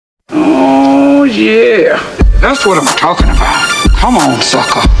Yeah, that's what I'm talking about. Come on,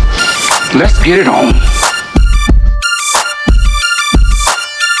 sucker. Let's get it on.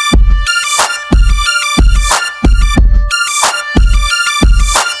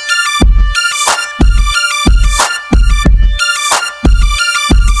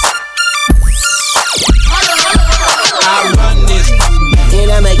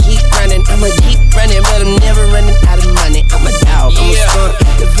 But I'm never running out of money. I'm a dog, I'm a skunk.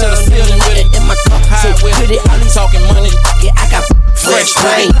 The ceiling with it in my car. So with it, all these talking money. Yeah, I got fresh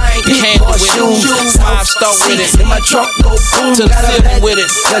paint, big boy shoes, 5-star with it. In my trunk, go boom. To the ceiling with it,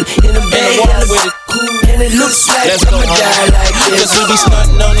 in the bag, with it. And it looks like I'ma die like this. Cause we be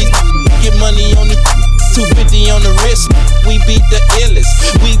stunting on these, get money on these. 250 on the wrist. We beat the illest,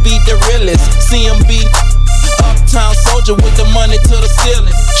 we beat the realest. CMB. Uptown soldier with the money to the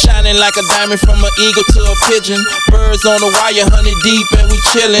ceiling, shining like a diamond from an eagle to a pigeon. Birds on the wire, 100 deep and we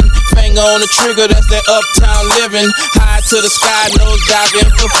chillin'. Finger on the trigger, that's that uptown living. High to the sky, nose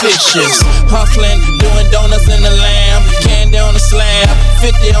diving for fishes. Hustling, doing donuts in the lamb. Candy on the slab,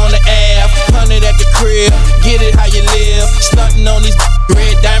 50 on the ab, 100 at the crib. Get it how you live. Stunting on these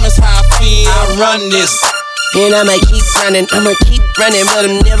red diamonds, how I feel. I run this. And I'ma keep running, but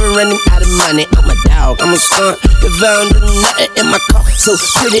I'm never running out of money. I'm a dog, I'm a skunk. If I don't do nothing in my car, so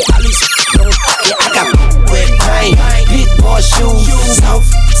pretty, all these yeah, I got wet paint, big boy shoes, soft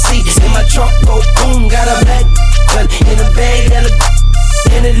seats in my trunk, go boom. Got a black gun in a bag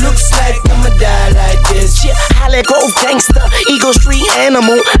and it looks like I'ma die like this. Yeah, Holly Grove gangster, Eagle Street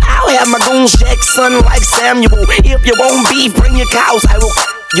animal. I'll have my goons Jackson like Samuel. If you won't beef, bring your cows, I will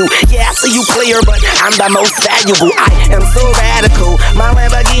you. Yeah, I see you player, but I'm the most valuable. I am so radical. My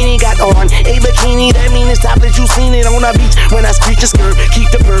Lamborghini got on a bikini. That mean it's top that you seen it on the beach. When I screech a skirt, keep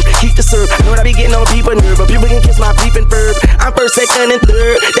the verb, keep the serve. I know I be getting on people nerve, but people can kiss my peeping verb. I'm first, second, and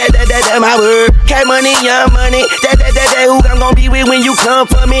third. That my word. Cash money, young money. That who I'm gonna be with when you come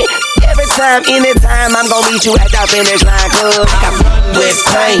for me. Every time, anytime, I'm gonna meet you at the finish line. Cause I got wet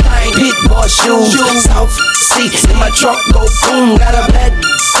paint, big boy shoes, soft seats in my trunk, go boom. Got a black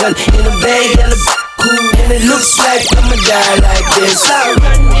gun in a bag and a cool, and it looks like I'ma die like this. I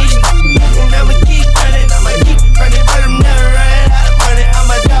run this, and I'ma keep running, but I'm never running out of money.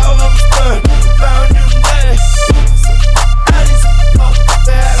 I'm a dog, I'm a skunk, if I don't do nothing. All these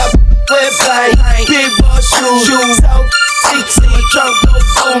I got wet paint, big boy shoes, soft seats in my trunk, go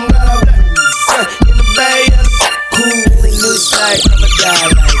boom. Got a black gun in a bag and a cool, and it looks like I'ma die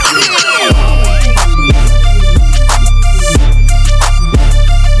like this.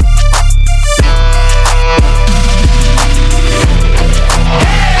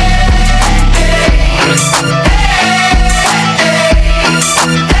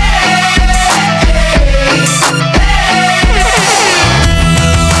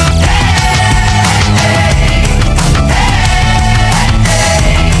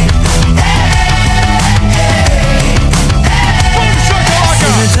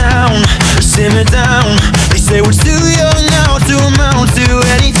 Simmer down. They say we're too young now to amount to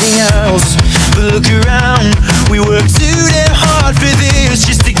anything else. But look around, we work too damn hard for this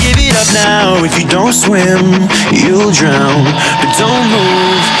just to give it up now. If you don't swim, you'll drown. But don't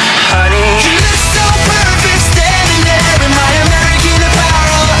move, honey. You look so perfect standing there in my American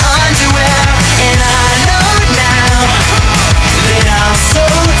Apparel underwear. And I know now that I'm so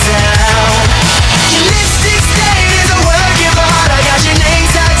down. Your lipstick stain is a work of art. I got your name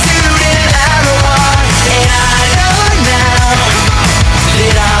tattooed in an arrow heart. And I know now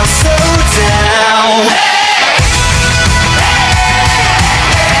that I'm so down.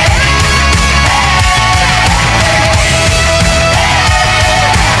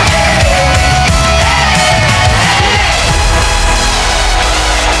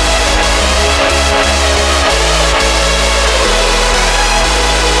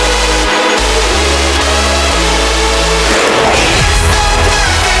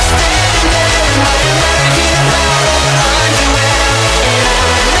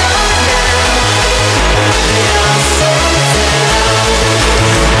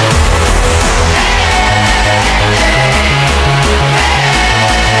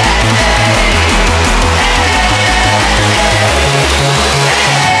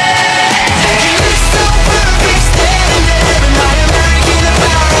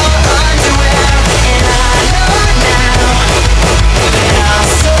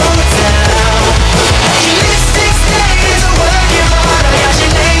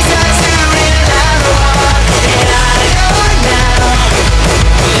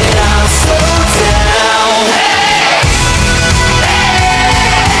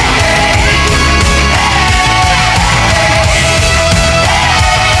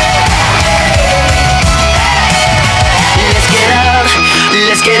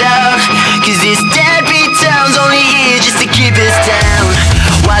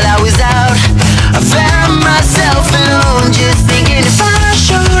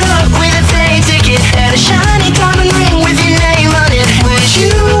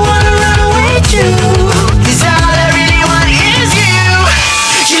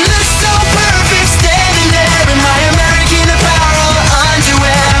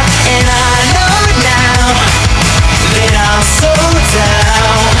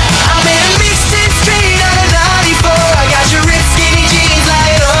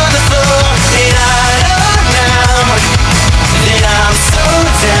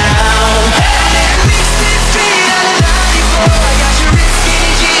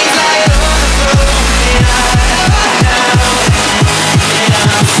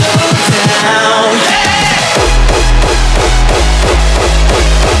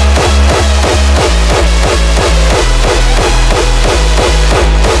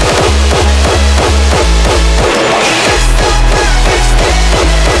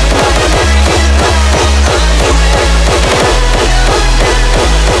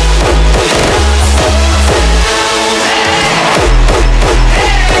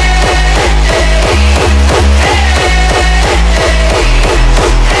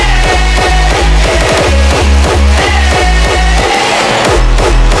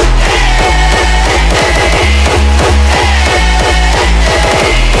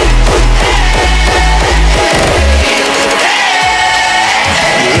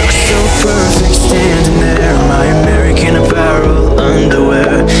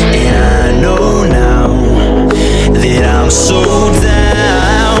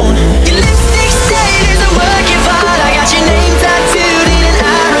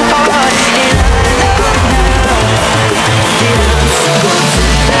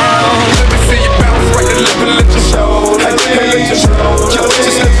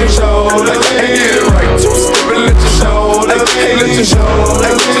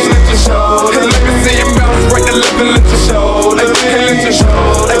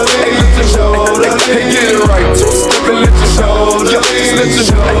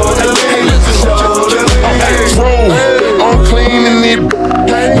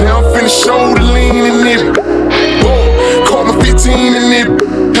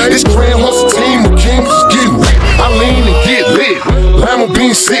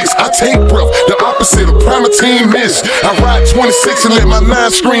 Primatine 6, I take breath, the opposite of Primatine miss. I ride 26 and let my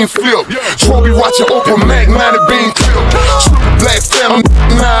 9 screen flip. Trophy watching Oprah Mac, 90 bean clip. Triple black family,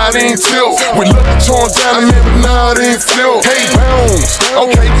 nah it ain't tilt. With looking torn down and never, nah it ain't flip. Hey, bounce,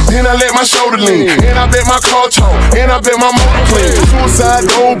 okay, then I let my shoulder lean. And I bet my car talk, and I bet my motor clean.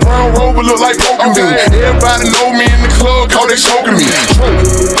 Suicide, the old brown Rover look like Pokemon. Everybody know me in the club, call they choking me.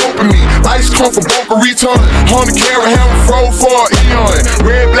 Open me, ice crumb for Boca Raton. 100 carat hammer fro for an eon.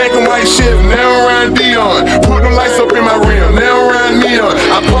 Red, black, and white shit, now around Dion. Put them lights up in my rim, now around neon.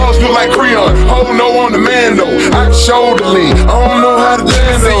 I pause, look like Creon. Hold no on the man though. I can shoulder lean, I don't know how to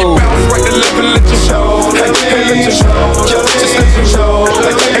dance though. Bounce right to left and let your show. Hey, let your show. Just let your show.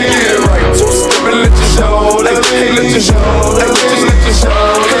 Hey, get it right. Two-step and let your show. Hey, let your show. Hey, just let your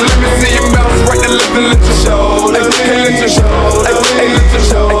show. Hey, let me see you bounce right to left and let your show. Hey, let your show. Hey, let your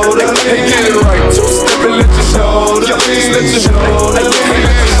show. Hey, get it right. Two-step and let your show. Just let your show. Hey,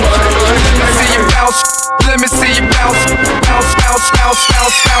 let your show. Let me see you bounce. Let me see you bounce. Bounce, bounce, bounce,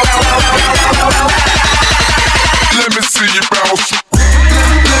 bounce, bounce, bounce. Let me see you bounce. Let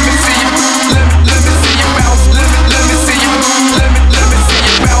me see you. Let me see you bounce. Let me see you. Let me see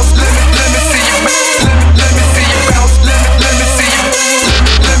you bounce. Let me see you. Let me see you bounce. Let me see you.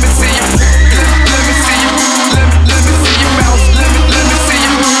 Let me see you. Let me see you. Let me see you bounce. Let me see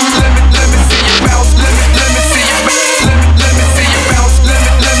you. Let me see you bounce. Let me see you. Let me see you bounce.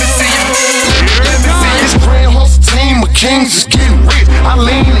 Let me see you. Let me see you. This grand hustle team of kings is getting rich. I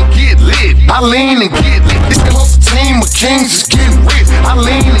lean and get lit. I lean and get lit. This hustle team of kings is getting rich. I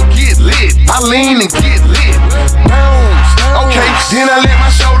lean and get lit. I lean and get lit. Bounce. Okay, then I let my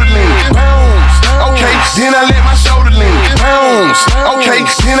shoulder lean. Bounce. Okay, then I let my shoulder lean. Bounce. Okay,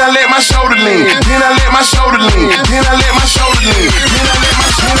 then I let my shoulder lean. Then I let my shoulder lean. Then I let my shoulder lean. Then I let my.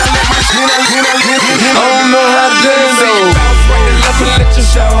 I don't know how to dance though. Bounce right and left and let your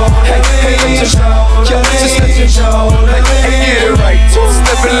show. Hey, let your show. Just let your show. Hey, get it right.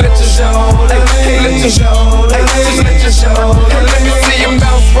 Two-step and let your show. Hey, let your show. Hey, just let your show. Hey, let me see you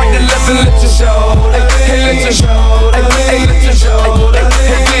bounce right and left and let your show. Hey, let your show. Hey, let your show.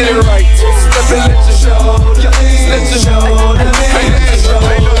 Hey, get it right. Two-step and let your show. Just let your show. Hey, let your show.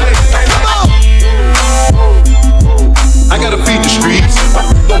 I gotta feed the streets,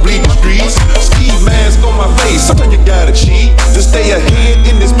 don't bleed the streets. Ski mask on my face, sometimes you gotta cheat to stay ahead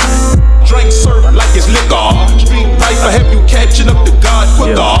in this. Drink serve like it's liquor. Street life will have you catching up to God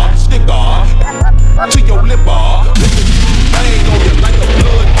quicker. Sticker to your lip bar. Bang on you like a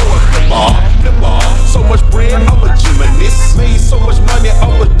blood or a flipper. So much bread, I'm a gymnast. Made so much money,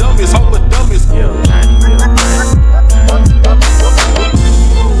 all the dummies, all the dummies.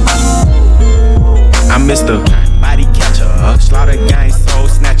 I'm Mr. Body Catcher, Slaughter Gang Soul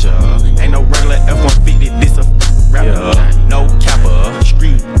Snatcher. Ain't no regular F-150, this a rapper. No capper,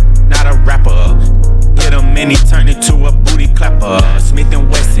 street, not a rapper. Hit him and he turned into a booty clapper. Smith &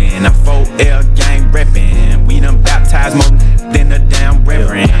 Wesson, a 4L gang reppin'. We done baptized more than the damn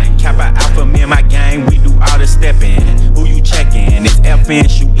reverend. Kappa Alpha, me and my gang, we do all the steppin'. Who you checkin'? It's FN,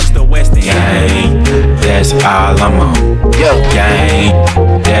 shoot east or western. Gang, that's all I'm on. Gang,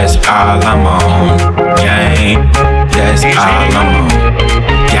 that's all I'm on. Gang, that's all I'm on.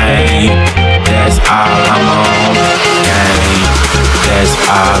 Gang, that's all I'm on. Gang, that's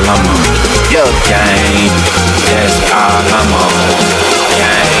all I'm on. Gang, that's all I'm on.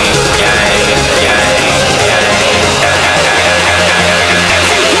 Gang, gang,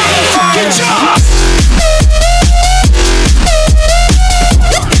 gang,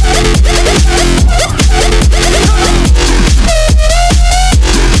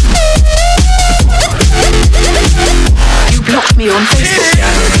 You blocked me on Facebook.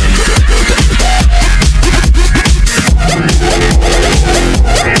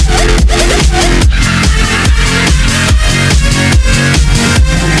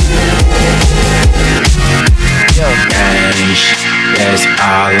 That's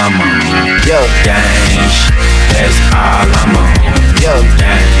all I'm on. Gang, that's all I'm on. Gang,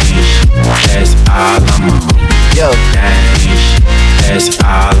 that's all I'm on. Gang, that's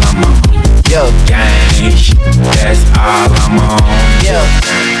all I'm on. Gang, that's all I'm on.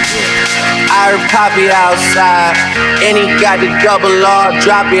 I heard Poppy outside, and he got the double R,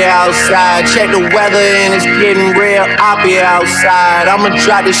 drop it outside. Check the weather and it's getting real, I'll be outside. I'ma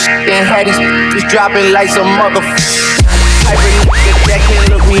drop this shit and have these bitches dropping like some motherfucker. Type of nigga that can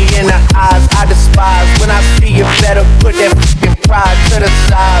look me in the eyes, I despise. When I see you better put that fucking pride to the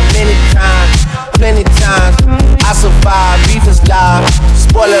side. Many times, plenty times, I survive, beef is live.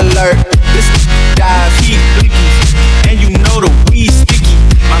 Spoiler alert, this dies. Keep blickies, and you know the weed sticky.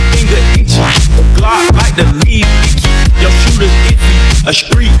 My finger itchy, Glock like the lead Nicky. Your shooter's iffy, a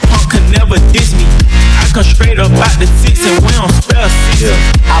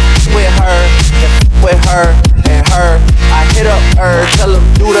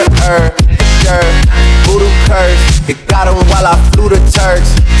Voodoo curse, it got him while I flew the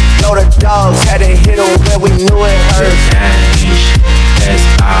Turks. Know the dogs had to hit him where we knew it hurt. Gange, that's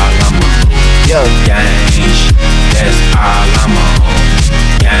all I'm on. Yeah. Gange, that's all I'm on.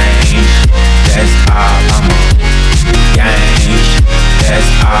 Gange, that's all I'm on. Gange, that's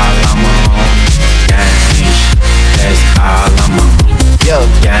all I'm on. Gange, that's all I'm on. Yeah.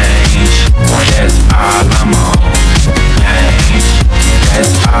 Gange, that's all I'm on. Gange,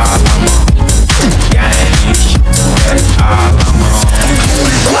 that's all I'm on. Gange, that's all I'm on.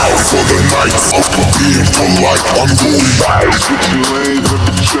 Wow for the night, being polite, I'm going back.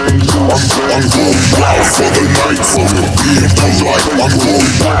 I'm going wild for the night, being polite, I'm going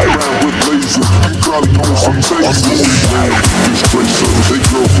back. With laser, you probably know some taste. I'm going back. These straight service, they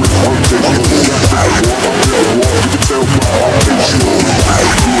girlfriend, I'm going back. You can tell by our face, wild for the night,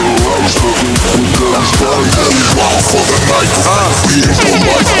 being polite, I'm going back.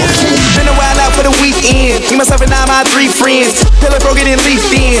 Been a while out for the weekend. Me, myself, and my 3 friends. Pillar broke it and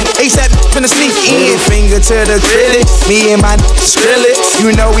leafed in. ASAP finna sneak in. Finger to the critic. Me and my Skrillex.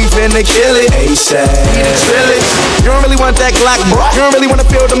 You know we finna kill it. ASAP. Skrillex. You don't really want that Glock, boy. You don't really wanna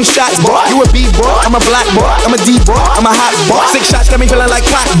feel them shots, boy. You a B-boy. I'm a black boy. I'm a D-boy. I'm a hot boy. 6 shots got me feeling like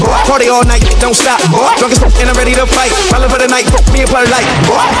clock, boy. Party all night, don't stop, boy. Drunk as fuck and I'm ready to fight. Rolling for the night, broke me a play like,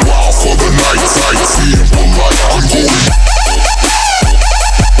 boy. Wild for the night, being polite, I'm going back.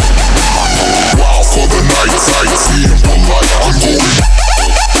 Wild for the night, being polite, I'm going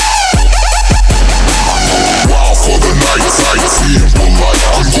back. Wild for the night, being polite,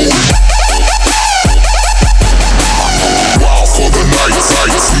 I'm going back. Wild for the night,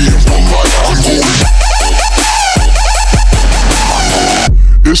 being polite, I'm going back.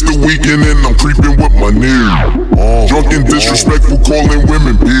 It's the weekend and I'm creeping with my nigga. Drunk and disrespectful, calling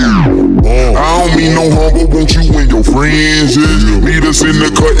women beer. I don't mean no harm, but won't you and your friends meet us in the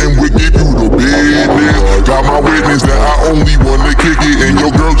cut and we'll give you the business. Got my witness that I only wanna kick it, and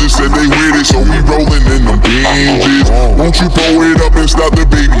your girl just said they with it, so we rolling in them binges. Won't you throw it up and stop the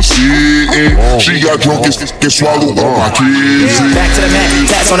babysitting? She got drunk and swallowed all my kids. Back to the mat,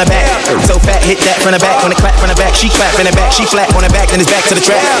 tats on the back. So fat, hit that from the back. When it clap from the back, she clap in the back. She flat on the back, then it's back to the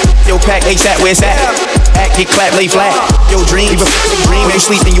track. Yo, pack, ASAP, where it's at? Act, get clap, lay flat. Yo, dream, leave a dream. When you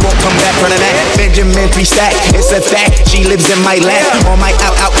sleep and you won't come back from the nap. Benjamin 3 stack, it's a fact. She lives in my lap, on my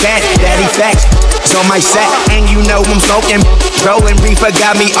out cat. Daddy facts, it's on my sack. And you know I'm smoking, rolling reefer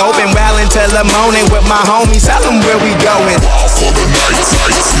got me open. Wildin' till the morning with my homies. Tell them where we going. Wild for the night,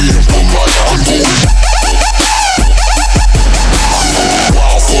 being polite, I'm going back.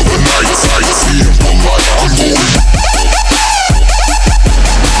 Wild for the night, being polite, I'm going back. Wild for the night, being polite, I'm going back.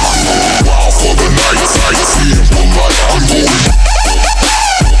 Wild for the night, being polite, I'm going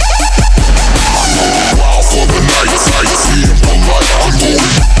back.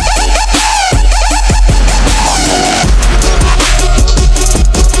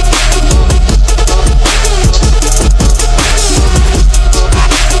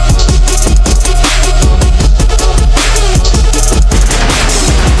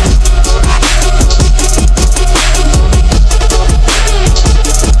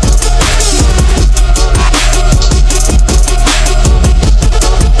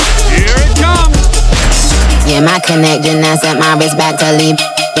 Yeah, my connection, I set my wrist back to leave.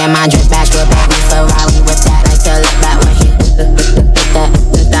 Yeah, my drip back to baby Ferrari with that. I tell it back when he hit that.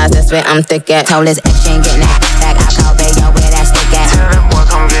 That's where I'm thick at. Told his ex she ain't getting that back. I call Bayo where that stick at. Tell them boy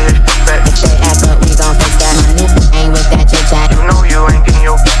come get his back. If they act up, we gon' fix that. My new ain't with that chit chat. You know you ain't getting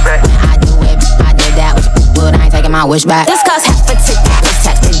your back. I do it, I did that with wood. I ain't taking my wish back. This cost half a ticket, this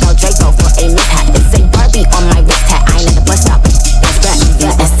tax. They go Draco for a mishap. It's a Barbie on my wrist hat. I ain't at the bus stop.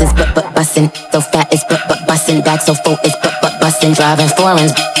 Yeah, S is but bussin'. So fat is but bussin'. Back so full is but bussin'. Driving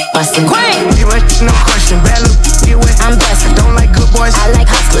foreigns, bussin'. You ain't no question, bad look, get wet. I'm bussin'. Don't like good boys, I like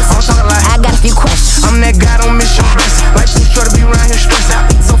hustlers. I'm talking like I got a few questions. I'm that guy, don't miss your blessing. Like too short to be around here stressed out.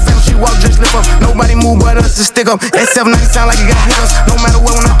 So fam, she walk, just lift up. Nobody move but us to stick up. That 790 sound like you got hiccups. No matter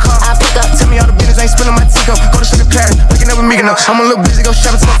what, when I call, I pick up. tell me all the business, ain't spilling my teacup. Go to sugar Paris, waking up with me enough. I'm a little busy, go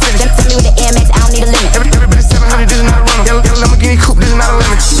shopping till I'm finished. Tell me with the MX, I don't need a limit. Every bit is 700, this is not a rental. Yellow Lamborghini coupe, this is not a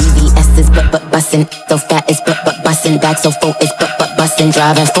limit. BBS is but bussin'. So fat is but bussin'. Back so full is but bussin'.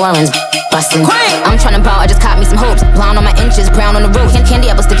 Driving foreigns, bussin'. I'm tryna ball, I just caught me some hoops. Blonde on my inches, brown on the roof. Candy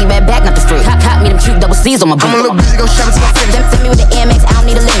apple, sticky red bag, not the fruit. Caught me them cute double C's on my boot. I'm a little busy, go shopping till I'm finished. Tell me with the MX, I don't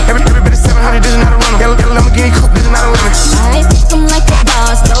need a limit. Every bit is 700, this is not a rental. Yellow Lamborghini coupe, this is not a limit. I pick 'em like a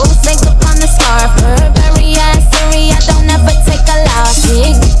boss. Those legs up on the scarf. Burberry, Surrey, I don't ever take a loss.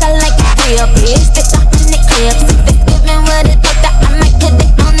 Big stick, I like it real. Big stick, 100 clips. If it's giving what it took, I might put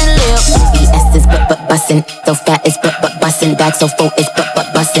it on the lip. BBS is but bussin'. So fat is but bussin'. Back so full is but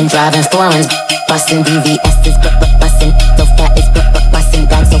bussin'. bussin', driving foreigns, bussin', VVS is bussin', so fat is bussin',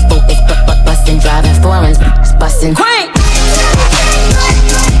 back so full is bussin', driving foreigns, bussin'. Queen!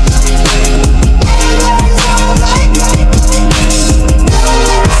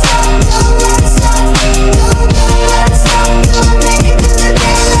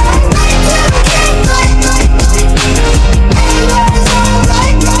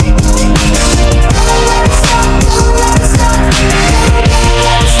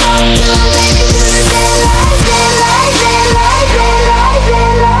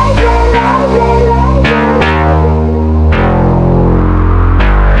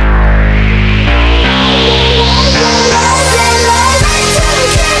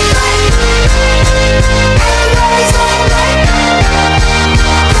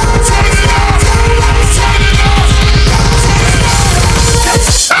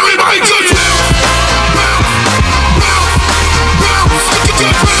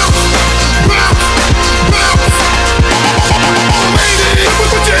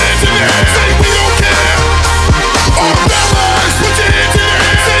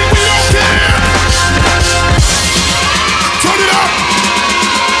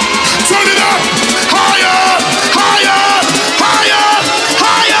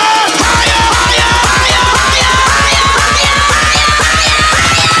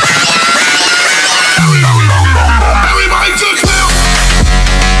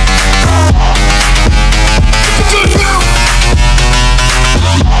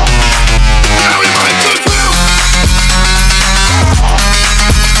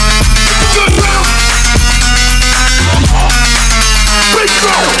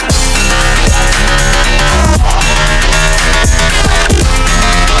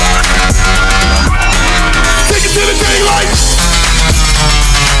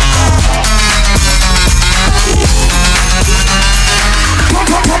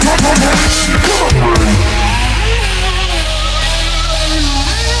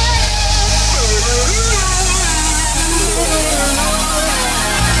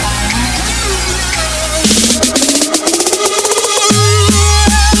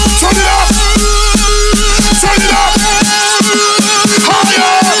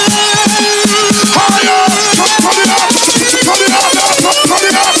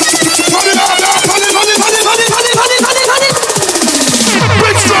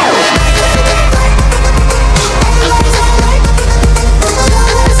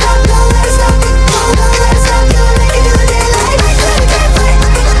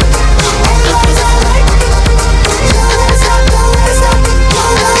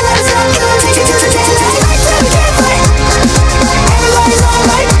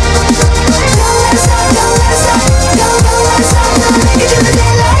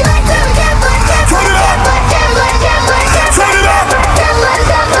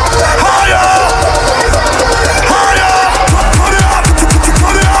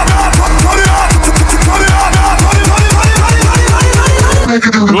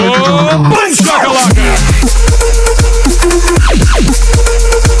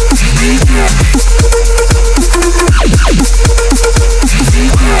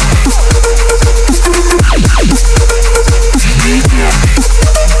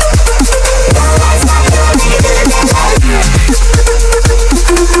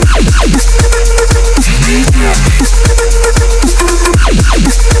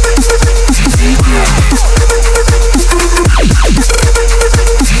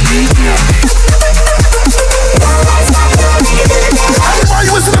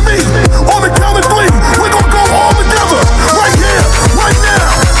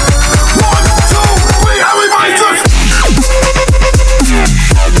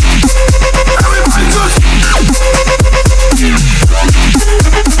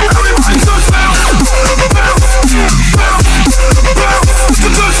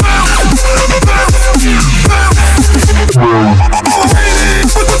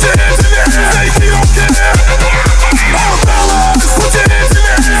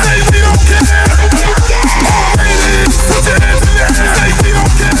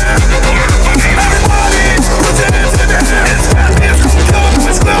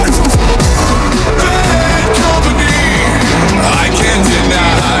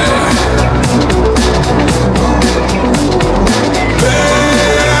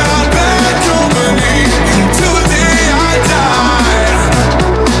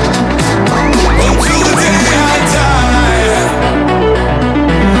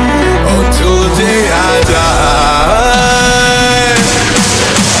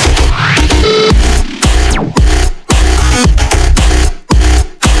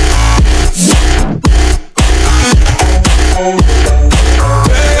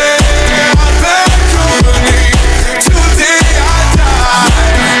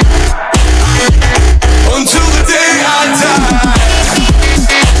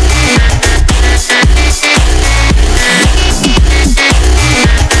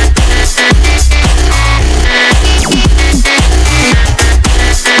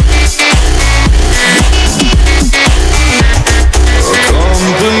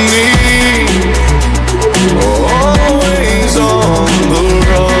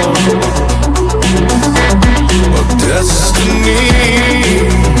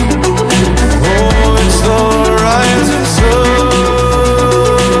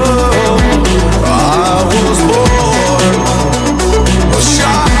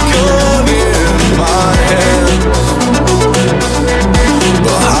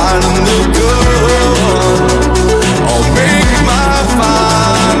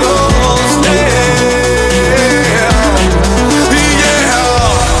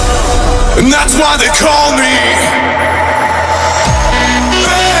 And that's why they call me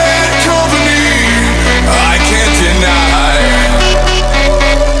bad company. I can't deny.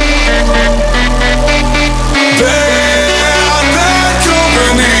 Bad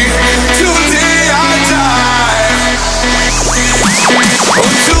company till the day I die.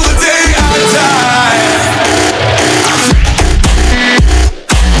 Until the day I die.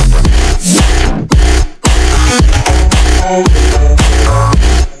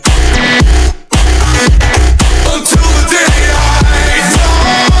 Until the day I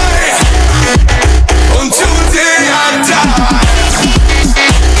die. Until the day I die.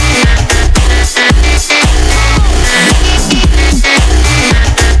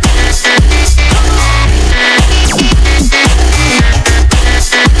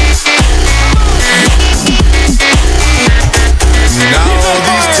 Now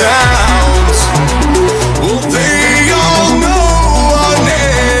these towns, well, they all know our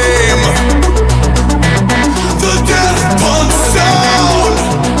name. The death punch sound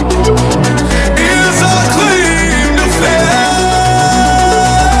is our claim to fame.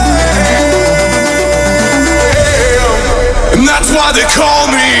 And that's why they call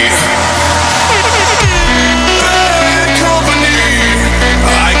me bad company.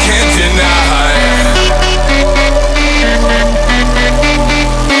 I can't deny.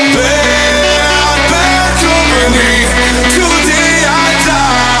 Bad company till the day I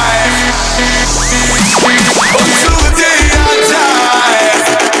die. Until the day I die.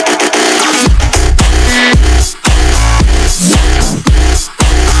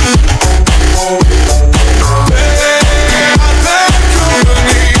 Bad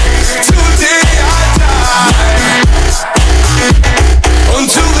company till the day I die.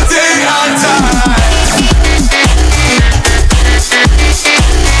 Until the day I die.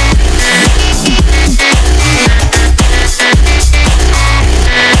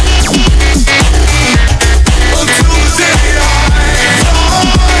 Until the day I die.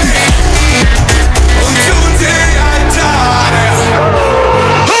 Until the day I die.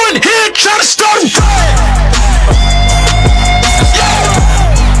 Who in here trying to start a riot?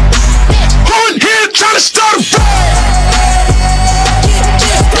 Who in here trying to start a riot?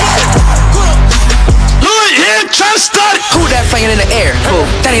 Who in here trying to start it? Who that flying in the air? Who?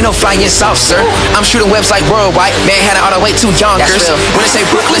 That ain't no flying soft, sir. I'm shooting webs like worldwide. Manhattan all the way to Yonkers. When they say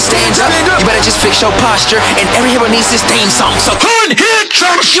Brooklyn, stand up. You better just fix your posture. And every hero needs his theme song. So Who in here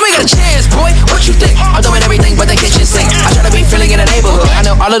trying to you ain't got a chance, boy. What you think? I'm doing everything but the kitchen sink. I try to be feeling in the neighborhood. I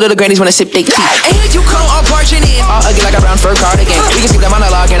know all the little grannies wanna sip they tea. And here you come all barging in, all ugly like a brown fur cardigan. We can skip the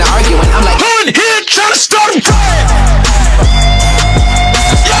monologue and the arguing. I'm like, Who in here trying to start a riot?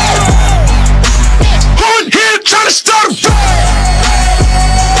 Who in here trying to start a riot?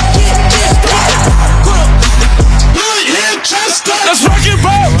 Who in here trying to start? Let's rock and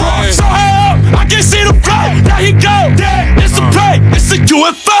roll. So high up, I can see the flow. There he go. It's a play. It's a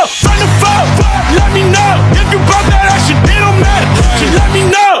UFO. Run the phone. Let me know if you brought that action. It don't matter. Just let me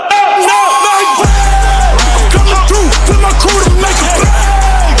know. Coming through with my crew to make a play.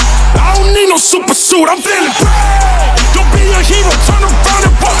 I don't need no super suit. I'm feeling brave. Don't be a hero. Turn around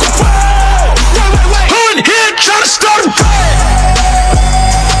and walk away. Who in here trying to start a riot?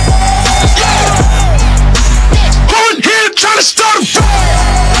 Who in here trying to start a riot?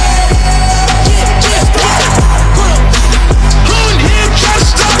 Who in here trying to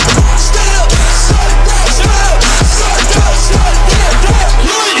start a riot?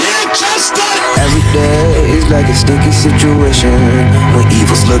 Who in here trying to start a riot? Every day is like a sticky situation when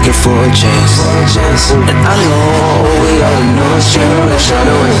evil's looking for a chance. And I know we all know it's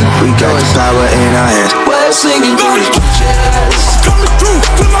generation. We got the power in our hands. We're singing through the chest. Coming through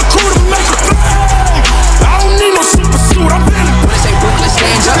with my crew to make a play. I don't need no super suit. I'm feeling when they say Brooklyn,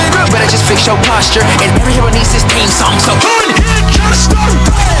 stand up. You better just fix your posture. And every hero needs his theme song. So who in here trying to start a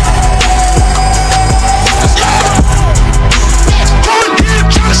riot? Who in here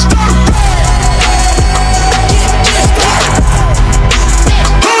trying to start a riot?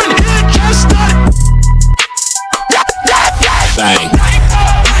 Who in here trying to start it? Bang.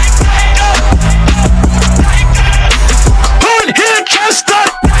 Who in here trying to start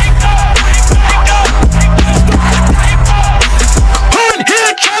it? Who in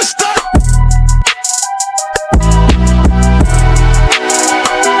here trying to start it?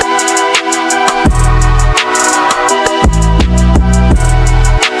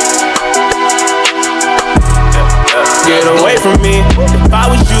 Get away from me. If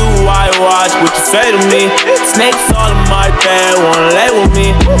I was you, I'd watch what you say to me. Snakes all in my bed, wanna lay with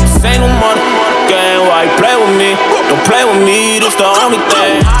me. This ain't no motherfucking game, why you play with me? Don't play with me, this the only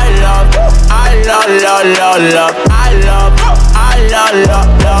thing I love. I love, love, love, love. I love, I love, love,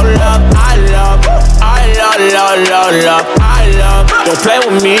 love, love. I love, I love. Don't play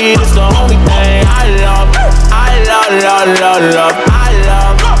with me, it's the only thing I love. I love, love, love, love, I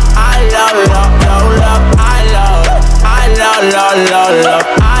love. I love, love, love, love, I love. I love, love, love, love,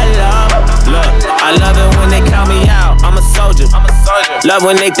 I love. Look, I love it when they count me out. I'm a soldier. Love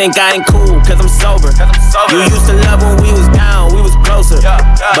when they think I ain't cool, cause I'm sober. You used to love when we was down, we was closer.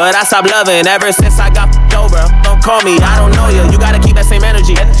 But I stopped loving ever since I got over. Don't call me, I don't know you. You gotta keep that same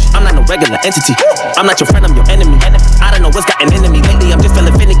energy. I'm not no regular entity. I'm not your friend, I'm your enemy. I don't know what's gotten into me. Lately, I'm just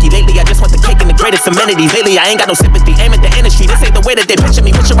feeling finicky. Lately, I just want the cake and the greatest amenities. Lately, I ain't got no sympathy. Aim at the industry. This ain't the way that they picture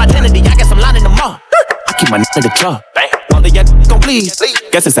me. What's your identity? I guess I'm lining them up. I keep my in the club. All the gon' please.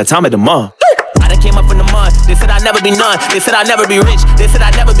 Guess it's that time of the month. I done came up from the mud. They said I'd never be none. They said I'd never be rich. They said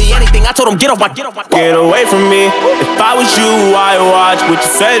I'd never be anything. I told them, get off my. Get away from me. If I was you, I'd watch what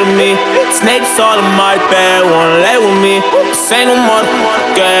you say to me. Snakes all in my bed, wanna lay with me. This ain't no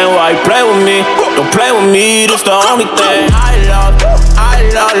motherfucking game, why you play with me? Don't play with me, this the only thing I love. I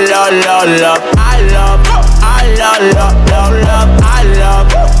love, love, love, love, I love. I love, love, love, love, I love.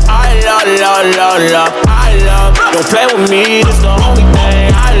 I love, love, love, love, I love. Don't play with me, this the only thing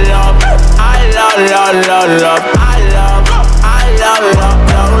I love. I love, love, love, love, I love. I love, love,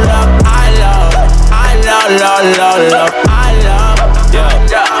 love, love, I love. I love, love, love, love, I love.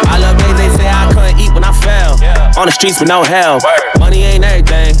 Yeah, I love days they say I couldn't eat when I fell. On the streets with no help. Money ain't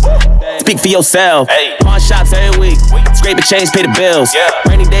everything. Speak for yourself. Pawn shops every week. Scrape a change, pay the bills.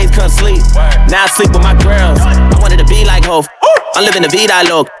 Rainy days couldn't sleep. Now I sleep with my girls. I wanted to be like Hope. I'm living the vida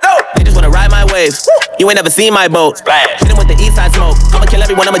look. They just wanna ride my waves. You ain't never seen my boat. Hit 'em with the east side smoke. I'ma kill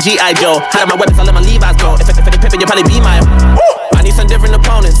everyone, I'm a G.I. Joe. Hide my weapons, I let my Levi's go. If it pimpin', you'll probably be my. I need some different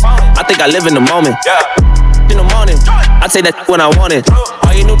opponents. I think I live in the moment. In the morning, I say that when I want it.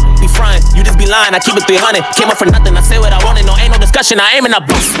 All you new be frying, you just be lying. I keep it 300. Came up for nothing, I say what I wanted. No, ain't no discussion, I aim and I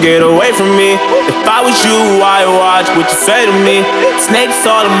bust. Get away from me. If I was you, I'd watch what you say to me. Snakes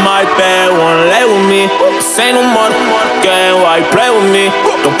all in my bed, wanna lay with me. This ain't no motherfucking game, why you play with me?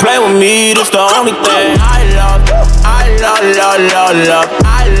 Don't play with me, this the only thing I love. I love, love, love, love,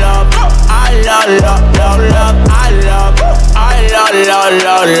 I love. I love, love, love, love, I love. I love, love,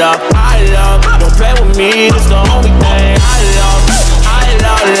 love, love, I love. Don't play with me, this the only thing I love. I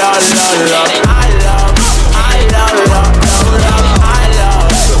love, love, love, love, I love. I love, love, love, love, I love.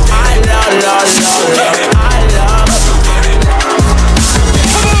 I love, love, love, love, I love.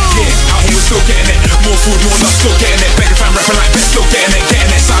 Yeah, out here we're still getting it. More food, more love, still getting it. Beggars fan rapping like best, still getting it.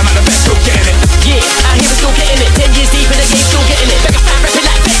 Getting it, sound like the best, still getting it. Yeah, out here we're still getting it. 10 years deep in the game, still getting it. Beggars fan rapping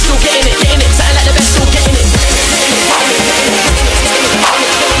like best, still getting it. Getting it, sound like the best, still getting it.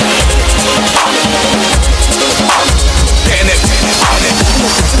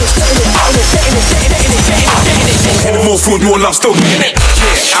 More food, more love, still getting it.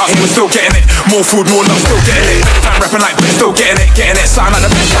 Yeah, out here we're still getting it. More food, more love, still getting it. Fan rapping like best, still getting it. Getting it, sound like the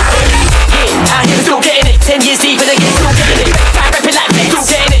best. Yeah, out here we're still getting it. 10 years deep in the game, still getting it. Fan rapping like best, still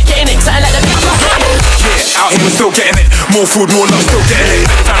getting it. Getting it, sound like the best. Yeah, out here we're still getting it. More food, more love, still getting it.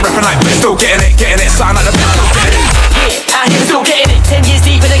 Fan rapping like best, still getting it. Getting it, sound like the best. Yeah, out here we're still getting it. 10 years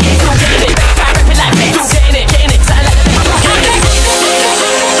deep in the game, still getting it. Fan rapping like best, still getting it. Getting it, sound like the best.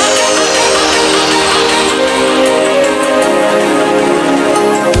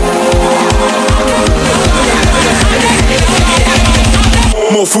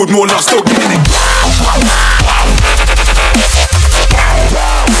 More food, more love, still getting it.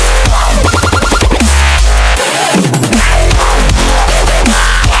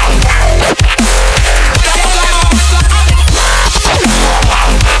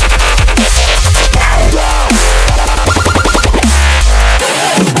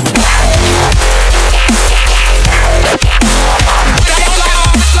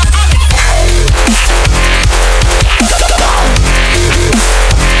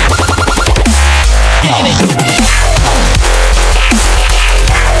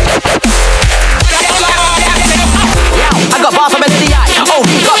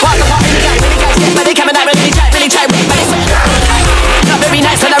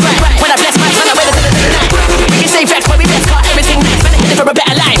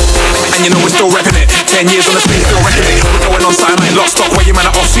 And you know we're still repping it. 10 years on the street, still wrecking it. We're going on sign like lock stock, where you man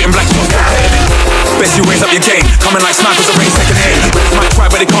are off shooting black stock. Best you raise up your game, coming like snipers and race second aim. Might try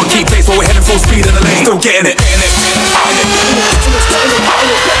but they can't keep pace while we're heading full speed in the lane. Still getting it, getting it.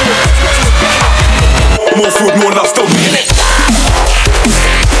 More food, more love, still getting it.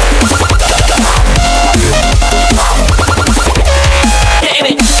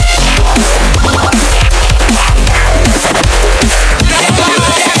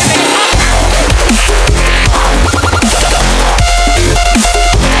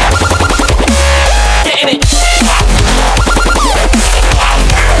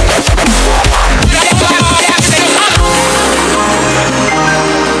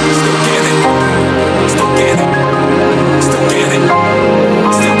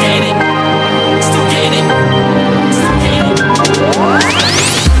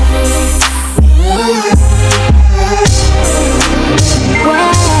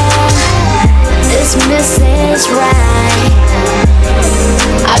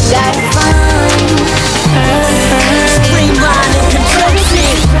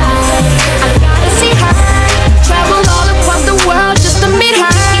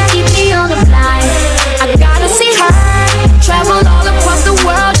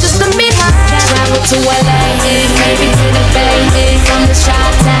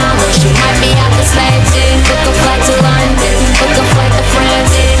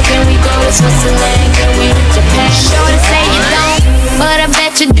 to Switzerland? Can we hit Japan? Sure to say you don't, but I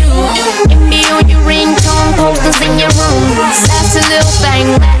bet you do. It be on your ringtone, posters in your room. That's a little thing,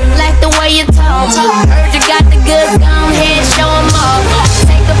 like the way you talk. Heard you got the goods, go ahead, show 'em off.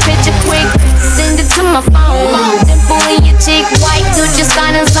 Take a picture quick, send it to my phone. Dimple in your cheek, white, good, just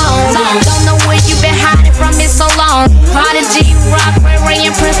on his own. Don't know where you been hiding from it so long. Prodigy, rock, Ray,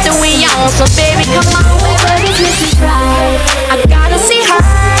 and Princeton, we on. So baby, come on, but it's Missy Pride. I gotta see her.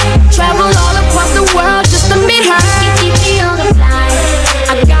 Travel all across the world just to meet her. Keep me on the fly.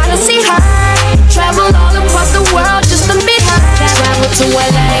 I gotta see her. Travel all across the world just to meet her. Travel to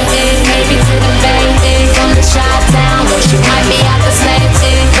LA, maybe to the Bay, from the Chi-Town, or she might be out the same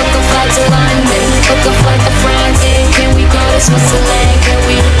thing. Book a flight to London, book a flight to France. Can we go to Switzerland? Can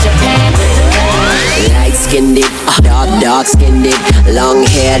we to Japan? Light skinned it, dark skinned it. Long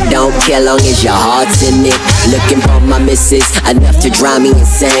hair don't care long as your heart's in it. Looking for my missus, enough to drive me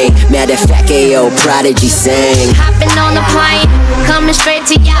insane. Matter of fact, AO Prodigy sang. Hopping on the plane, coming straight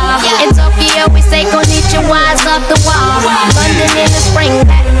to y'all. In Tokyo, we say konnichiwa's off the wall. London in the spring,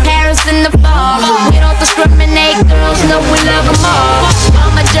 Paris in the fall. We don't discriminate, girls know we love them all.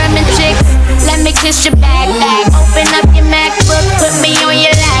 All my German chicks, let me kiss your back. Open up your MacBook, put me on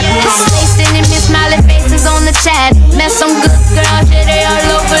your lap. They sending me smiling faces on the chat. Met some good girls, yeah, they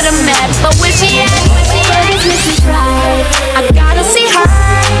all over the map. But where she at? Where is Missy Pride? I gotta see her.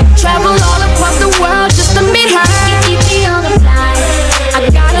 Travel all across the world just to meet her. Keep me on the fly. I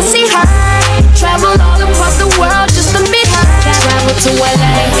gotta see her. Travel all across the world just to meet her. Travel to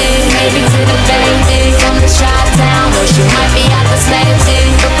LA, maybe to the Bay, from the Chi-Town, or she might be out the same thing.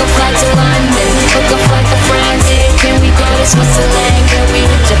 Book a flight to London, book a flight to France. Can we go to Switzerland? Can we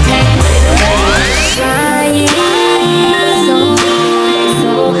to Japan? Flying so high,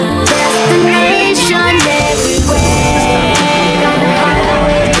 destination everywhere.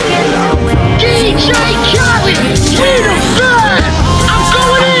 DJ Khaled, we the best. I'm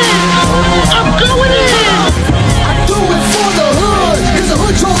going in. I'm going in. I do it for the hood, 'cause the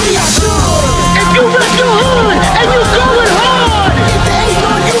hood told me I should. If you rep the hood and you going hard, if there ain't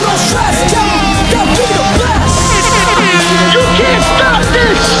none, you don't stress, y'all. That we the best. You can't stop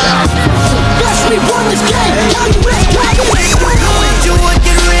this. Best we won this game. How you ready? You would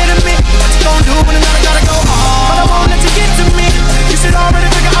get rid of me. What you gon' do when I gotta go home? But I won't let you get to me. You should already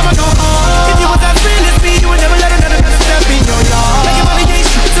figure I'ma go home. If you was as real as me, you would never let another step in your yard. Like your money ain't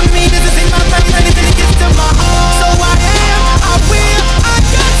shit to me. This is in my face, anything that gets to my heart. So I am, I will, I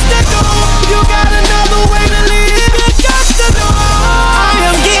got to go. You got another way to live, you got to go. I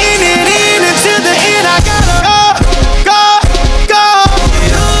am getting it in until the end. I gotta go.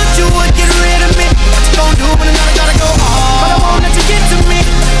 You would get rid of me. What you gon' do when I gotta go home? But I won't let you get to me.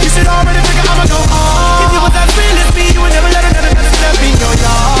 You should already figure I'ma go home. If you was as real as me, you would never let another step in your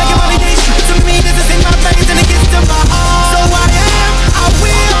yard. Like your money ain't shit to me. This is in my face and it gets to my heart. So I am, I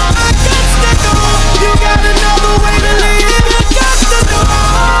will, I got to go. You got another way to live, you got to go.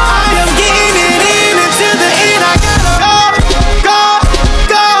 I am getting it in until the end. I gotta go.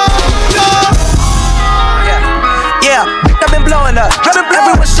 Yeah, I've been blowing up.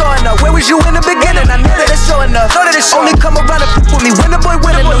 Everyone's showing up. Where was you in the beginning? I know that it's showing up. Know that it's only come around and with me when the boy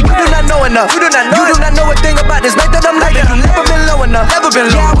winning. No, you do not know enough. You do not know a thing about this life that I'm living. You never been low enough. Never been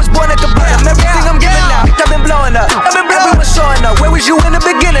low. Yeah, I was born at the bottom. Everything I'm giving now. I've been blowing up. Everyone's showing up. Where was you in the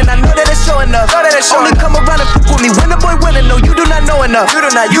beginning? I know that it's showing up. Know that it's only come around and with me when the boy winning. No, you do not know enough. You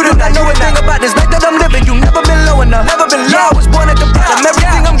do not know a thing about this life that I'm living. You never been low enough. Never been low. Yeah, I was born at the bottom.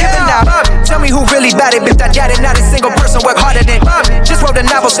 Everything I'm giving now. Tell me who really bad it, bitch. I got it. Not a single person work harder than just wrote a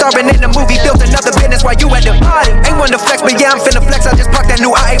novel, starring in the movie, built another business while you at the party. Ain't one to flex, but yeah, I'm finna flex. I just parked that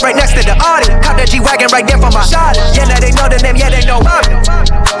new I8 right next to the Audi. Cop that G-Wagon right there for my shot. Yeah, now they know the name, yeah, they know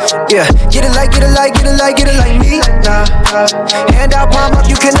yeah, get it like me, nah. Hand out, palm up,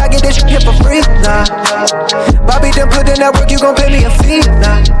 you cannot get this shit here for free, nah. Bobby done put in that work, you gon' pay me a fee,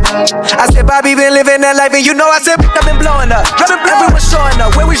 nah. I said Bobby been living that life, and you know I said I've been blowing up. Everyone's showing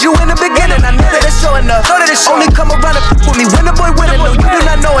up. Where was you in the beginning? I know that it's showing up. Know that it's only come around and with me when the boy winning. No, you do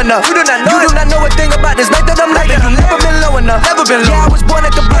not know enough. You do not know a thing about this life that I'm living. You never been low enough. Never been low. Yeah, I was born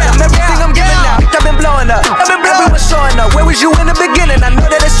at the bottom. Everything I'm giving now. I've been blowing up. Everyone's showing up. Where was you in the beginning? I know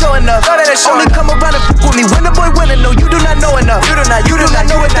that it's showing up. Know that it's only come around and with me when the boy winning. No, you do not know enough. You do not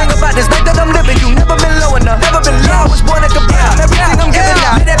know a thing about this life that I'm living. You never been low enough. Never been low. Yeah, I was born at the bottom. Everything I'm giving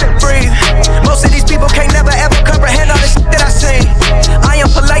now. Let that breathe. Most of these people can't never ever comprehend all this shit that I sing. I am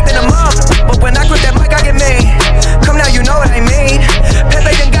polite than a mom, but when I grip that mic, I get mean. Come now, you know what I mean.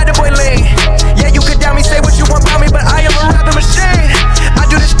 Pepe done got the boy lean. Yeah, you could doubt me, say what you want about me, but I am a rapping machine. I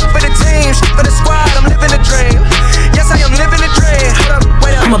do this shit for the team, shit for the squad. I'm living a dream. Yes, I am living a dream. Hold up,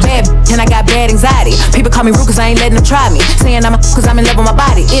 wait up. I'm a bad bitch and I call me rude cause I ain't letting them try me. Saying I'm a cause I'm in love with my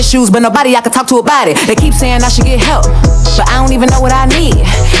body. Issues, but nobody I can talk to about it. They keep saying I should get help, but I don't even know what I need.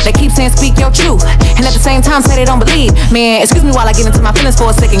 They keep saying speak your truth, and at the same time say they don't believe. Man, excuse me while I get into my feelings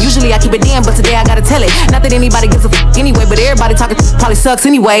for a second. Usually I keep it in, but today I gotta tell it. Not that anybody gives a anyway, but everybody talking probably sucks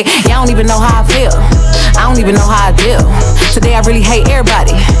anyway. Yeah, I don't even know how I feel. I don't even know how I deal. Today I really hate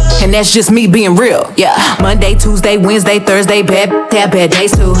everybody, and that's just me being real. Yeah. Monday, Tuesday, Wednesday, Thursday, bad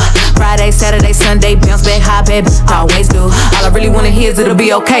days too. Friday, Saturday, Sunday, bounce back, high bad, I always do. All I really wanna hear is it'll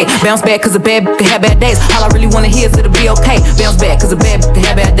be okay. Bounce back cause a bad can have bad days. All I really wanna hear is it'll be okay. Bounce back cause a bad can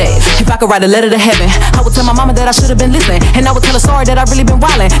have bad days. If I could write a letter to heaven, I would tell my mama that I should've been listening, and I would tell her sorry that I really been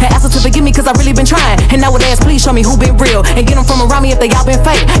wildin', and ask her to forgive me cause I really been trying, and I would ask please show me who been real, and get them from around me if they all been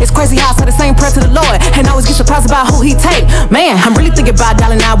fake. It's crazy how I say the same prayer to the Lord, and I always get surprised about who he take. Man, I'm really thinking about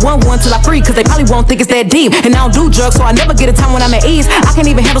dialing 911 till I free, cause they probably won't think it's that deep, and I don't do drugs so I never get a time when I'm at ease. I can't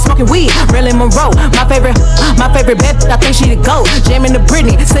even handle smoking weed. Marilyn Monroe, my favorite bad, I think she the GOAT. Jamming to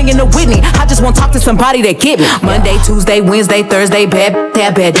Britney, singing to Whitney. I just want to talk to somebody that get me. Monday, Tuesday, Wednesday, Thursday, bad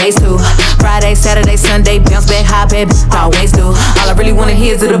days too. Friday, Saturday, Sunday, bounce back, high bad, I always do. All I really wanna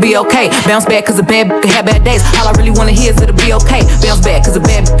hear is it'll be okay. Bounce back cause a bad can have bad days. All I really wanna hear is it'll be okay. Bounce back cause a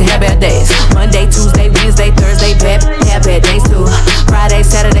bad can have bad days. Monday, Tuesday, Wednesday, Thursday, bad days too. Friday,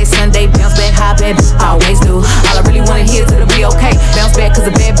 Saturday, Sunday, bounce back, high bad, I always do. All I really wanna hear is it'll be okay. Bounce back cause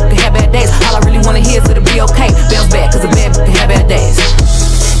a bad can have bad days. All I really wanna hear is it'll be okay. Bounce back cause a bad can have bad days.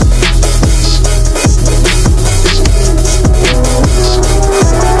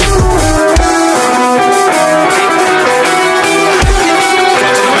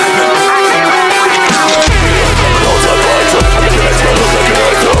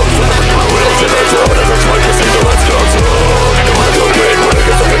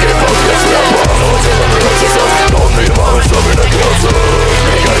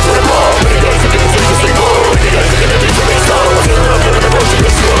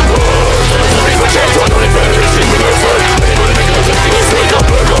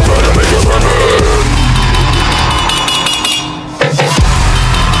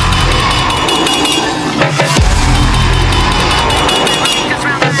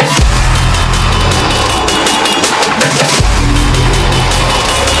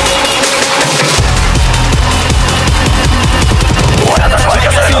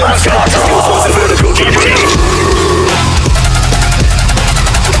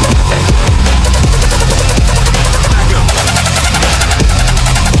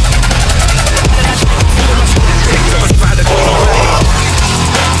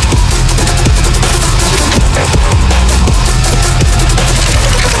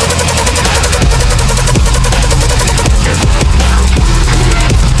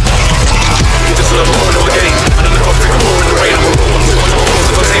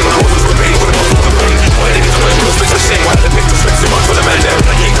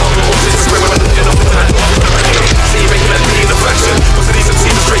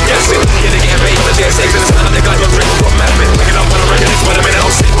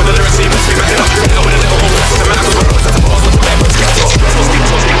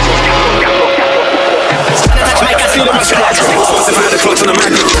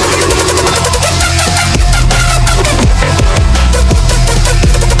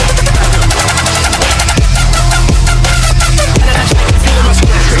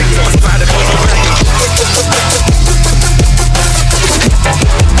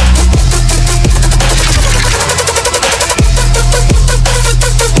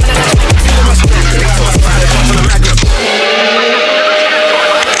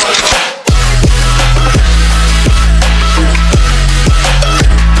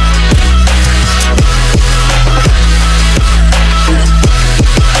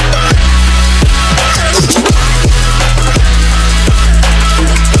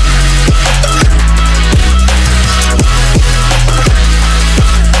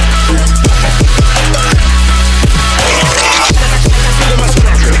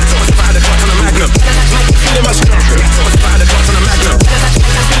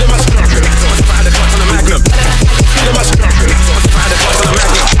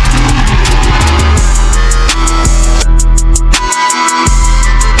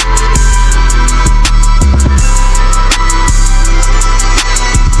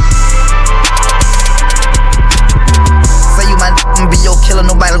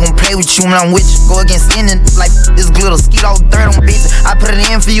 When I'm with you, go against any like this glitter. Skeet all dirt on bitches. I put it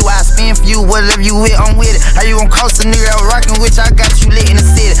in for you, I spin for you. Whatever you with, I'm with it. How you gon' cost a nigga out rockin' with you? I got you lit in the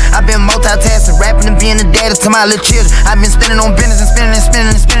city. I been multitasking, rapping and being a gave it to my little children. I've been spending on business and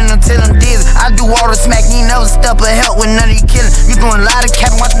spending until I'm dizzy. I do all the smack, you never step or help with none of you killing. You doing a lot of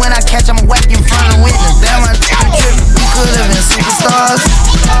capping, watch when I catch, I'ma whack you in front of witness. Damn, I trippin'. We could have been superstars.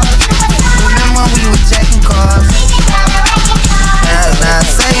 Remember when we were jacking cars? Now it's not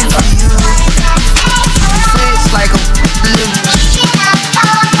safe for you. You switch like a little.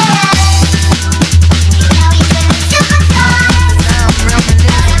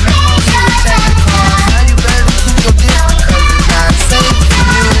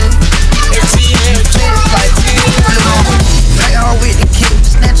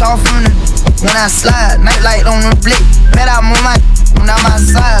 Off from the when I slide, nightlight on the blick. Bet I'm on my when I'm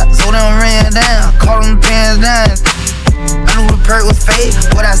outside, so them ran down, call them pants down. I knew the perk was fake,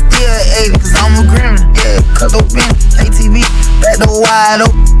 but I still ate it, cause I'm a gremlin. Yeah, cut open, ATV, back door wide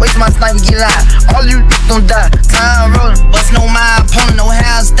open. Wait till my sniper get live, all you gon' die. Time rolling, bustin' on my opponent, no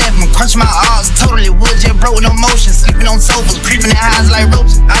hands stepping. Crunch my arms, totally wood, just broke with emotion. Sleeping on sofas, creeping in highs like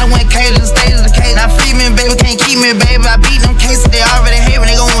roaches. I done went Kayla to the stage of the case. Now free me, baby, can't keep me, baby. I beat them cases, they already hate when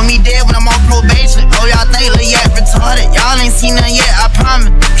they gon' want me dead when I'm on probation. Oh, y'all think Lil Yak retarded? Y'all ain't seen none yet, I promise.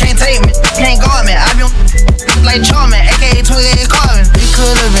 Can't take me, can't guard me. I been like Charmin, aka 28 Carbon. We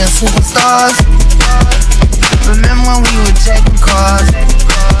could've been superstars. Remember when we were checking cars?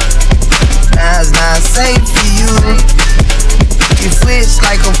 Now it's not safe for you. You switch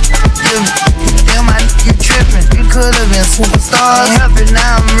like a damn, you trippin'. You could've been superstars. Ain't helping,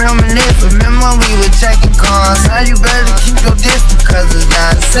 now I'm reminiscing. Remember when we were checking cars? Now you better keep your distance, cause it's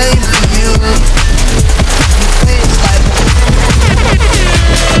not safe for you. You switch like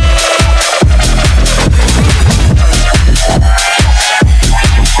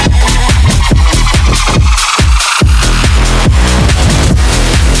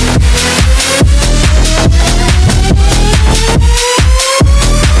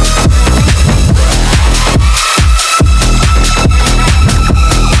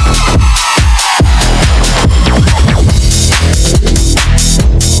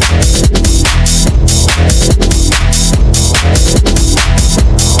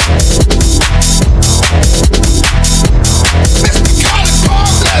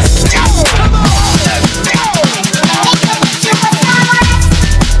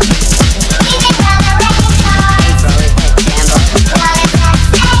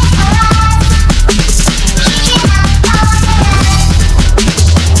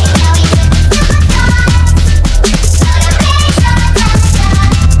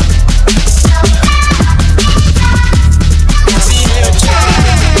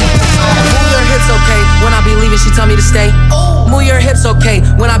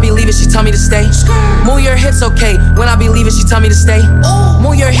tell me to stay. Move your hips, okay. When I be leaving, she tell me to stay.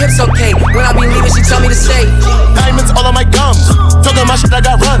 Move your hips, okay. When I be leaving, she tell me to stay. Diamonds all on my gums. Talking my shit, I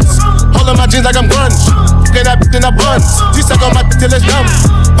got runs. Holding my jeans like I'm grunge. Get that bitch in the buns. She suck on my dick till it's numb.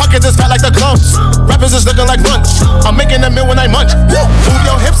 Pockets is fat like the clumps. Rappers is looking like lunch. I'm making a meal when I munch. Move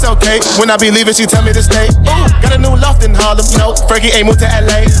your hips, okay. When I be leaving, she tell me to stay. Got a new loft in Harlem. No, Fergie ain't moved to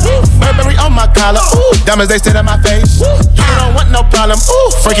LA. Burberry on my collar. Diamonds, they sit on my face. You don't want no problem.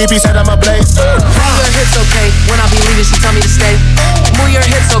 Fergie be set on my blaze. Move your hips, okay. When I be leaving, she tell me to stay. Move your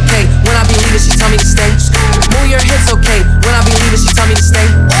hips, okay. When I be leaving, she tell me to stay. Move your hips, okay. When I be leaving, she tell me to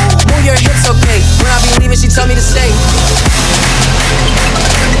stay. Move your hips, okay. When I be leaving, she tell me to stay.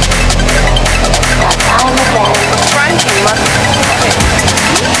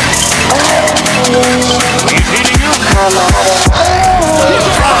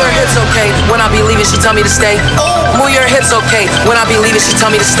 Move your hips, okay. When I be leaving, she tell me to stay. Move your hips, okay. When I be leaving, she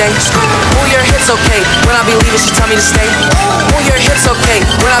tell me to stay. Move your hips, okay. When I be leaving, she tell me to stay. Move your hips, okay.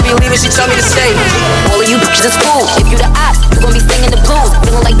 When I be leaving, she tell me to stay. All of you bitches is cool. If you the ops, you gon' be singing the blues.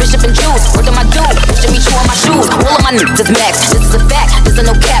 Feeling like Bishop and Juice. Word on my dude, pushing me true on my shoes. All of my niggas is max. This is a fact. This is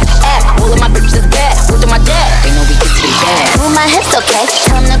no cap. All of my bitches is bad. Word on my dad. They know we get to be bad. Move my hips, okay.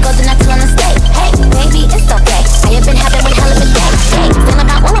 Tell them to go to next on the stage. Hey, baby, it's okay. I have been having one hell of a day. Hey, then I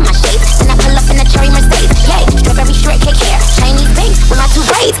got all of my shapes. Then I pull up in a cherry Mercedes. Yay, strawberry straight cake hair. Chinese face with my two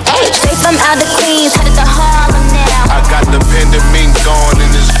braids. Hey, straight from out the Queens, headed to Harlem now. I got the pandemic gone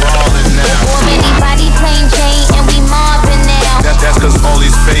and it's ballin' now. More anybody plain Jane and we mobbing now. That's cause all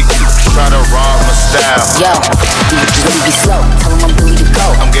these fake try to rob my style. Yo, you really be slow. Tell them I'm Billy to go.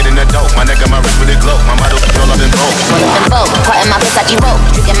 I'm getting the dope. My neck and my wrist really glow. My model control up in both. One of them both. Caught in my Versace robe.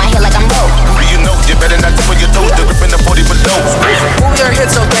 Drinking my hair like I'm rope. You know, you better not tip on your toes. The grip in the 40 below. Move your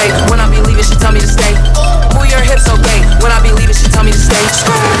hips, okay. When I be leaving, she tell me to stay. Move your hips, okay. When I be leaving, she tell me to stay.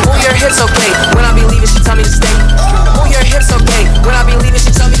 Move your hips, okay. When I be leaving, she tell me to stay. Move your hips, okay. When I be leaving,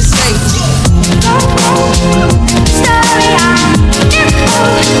 she tell me to stay. Starry,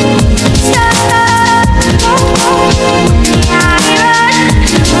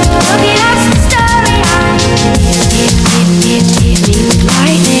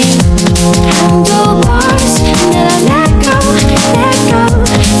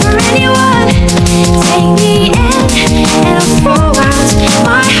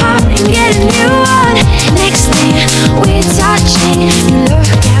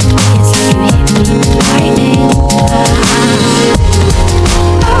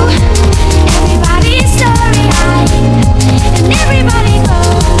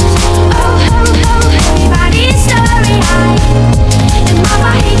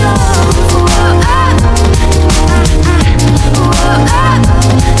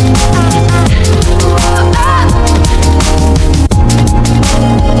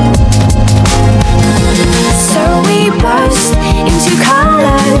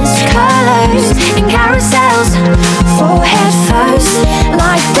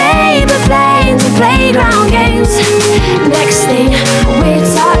 my favorite planes and playground games. Next thing we're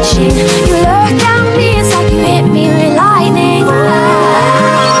touching, you look at me, it's like you hit me with lightning.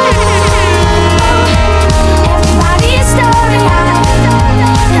 Everybody's story-eyed,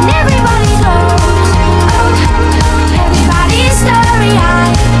 and everybody knows. Everybody's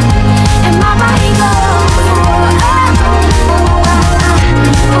story-eyed, and my body goes.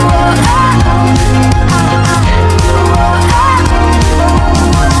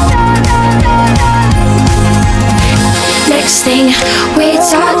 Next thing we're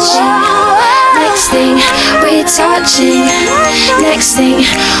touching. Next thing we're touching. Next thing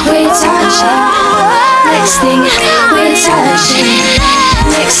we're touching. Next thing we're touching.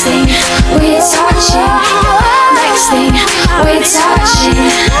 Next thing we're touching. Next thing we're touching.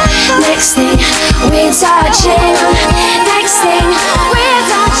 Next thing we're touching. Next thing we're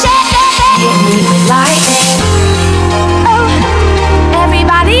touching. Hit me with lightning. Oh,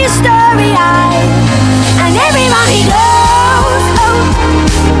 everybody's story-eyed, and everybody goes. Oh,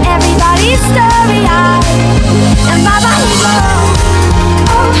 everybody's story-eyed, and my body goes.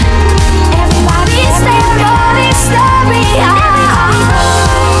 Oh, everybody's story-eyed.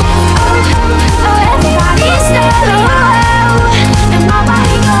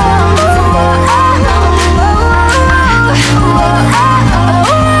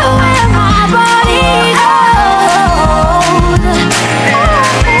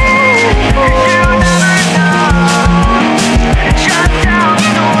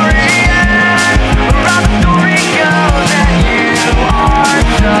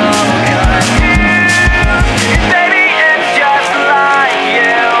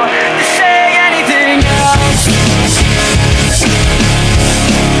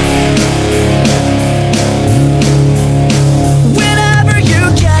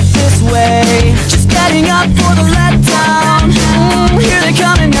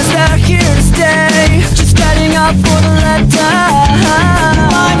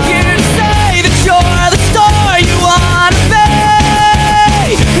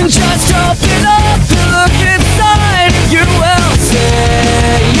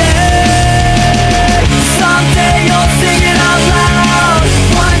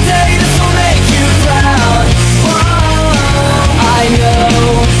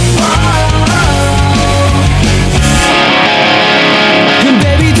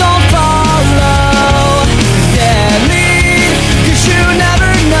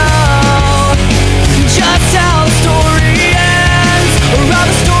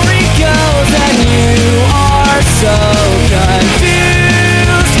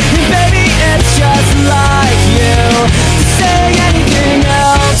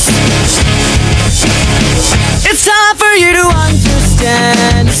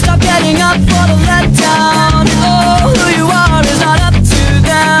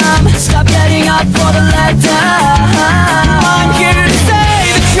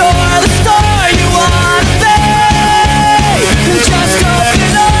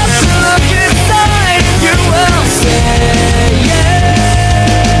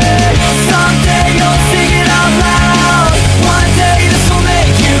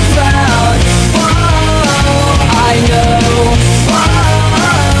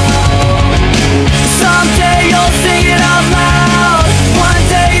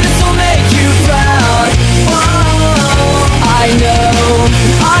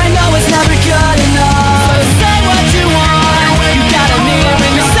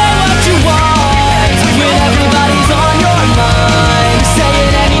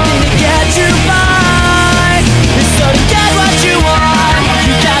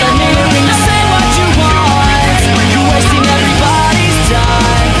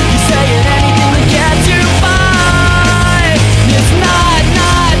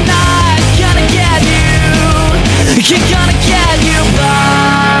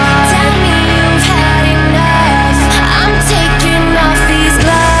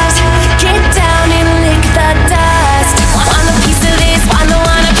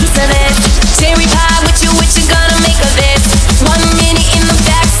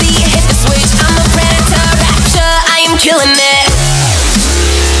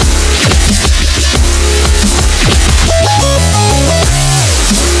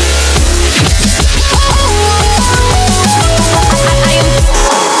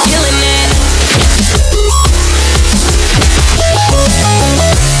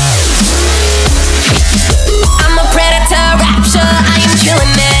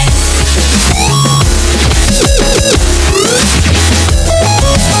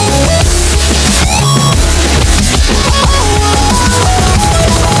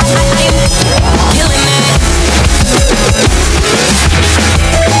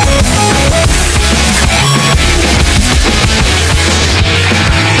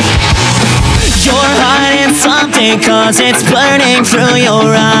 it cause it's burning through your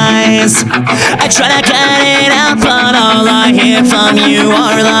eyes. I try to get it out, but all I hear from you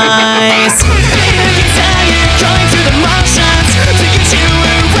are lies. Every time you're going through the motions, thinking you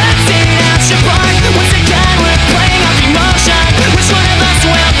were resting out your part. Once again we're playing off emotion. Which one of us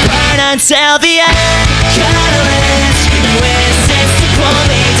will burn until the end? Catalyst, you insist to pull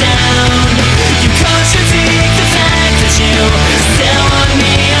me down. You contradict the fact that you still want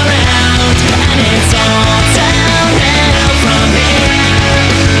me around. And it's all downhill from here.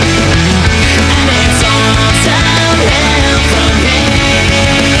 And it's all downhill from here.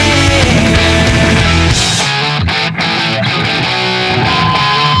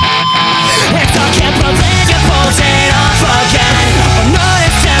 It's all can't believe you pulled it off again. Oh no,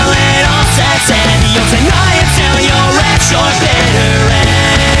 it's till it all sets in. You'll deny it till you're at your bitter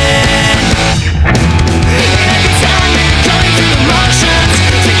end. Every time you're going through the motions,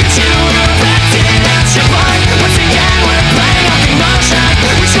 thinking you were acting out your part. Once again we're playing off emotion.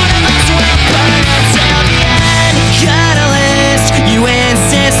 Which one of us will burn until the end? Catalyst, you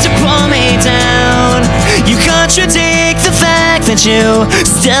insist to pull me down. You contradict the fact that you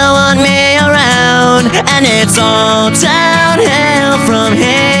still want me around. And it's all downhill from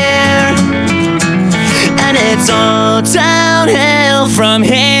here. And it's all downhill from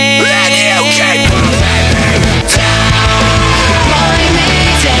here. Pulling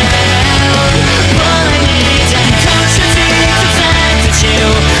me down, pulling me down. Contradict the fact that you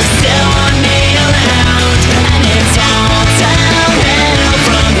still want me around. And it's all downhill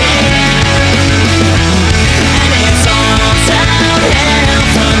from here. And it's all downhill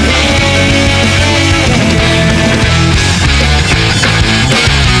from here.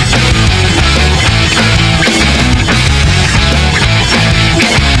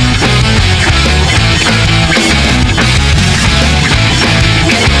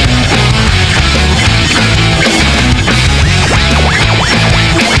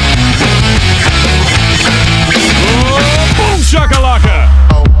 Boom shakalaka.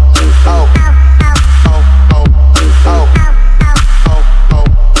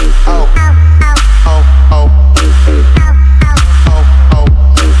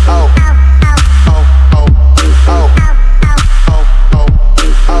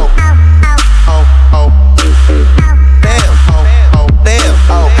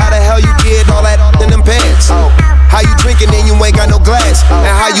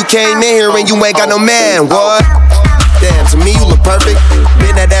 Came in here and you ain't got no man, what? Damn, to me you look perfect.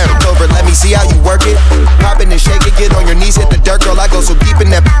 Bend that ass over, let me see how you work it. Poppin' and shaking, get on your knees, hit the dirt, girl. I go so deep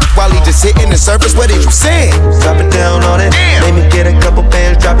in that while he just hitting the surface. What did you say? Drop it down on it. Make me get a couple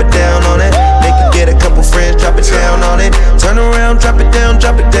bands, drop it down on it. Make you get a couple friends, drop it down on it. Turn around, drop it down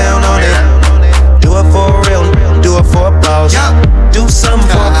on it. Do it for real, do it for a boss. Do something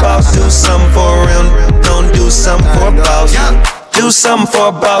for a boss, do something for a real. Don't do something for a boss. Do something for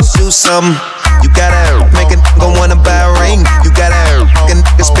a boss, do something. You gotta make a nigga wanna buy a ring. You gotta make a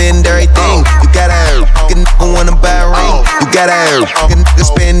nigga spend everything. You gotta make a nigga wanna buy a ring. You gotta make a nigga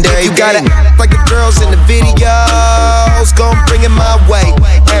spend everything. You gotta act like the girls in the videos. Gon' bring it my way.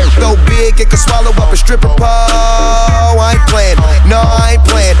 Air so big it can swallow up a stripper pole. I ain't playing, no I ain't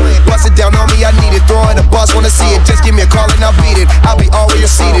playing. Bust it down on me, I need it. Throw in the boss, wanna see it. Just give me a call and I'll beat it. I'll be all where your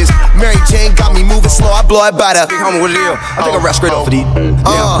seat is. Mary Jane got me moving slow, I blow it by the. Big homie, what it is? I think I rap straight off of these.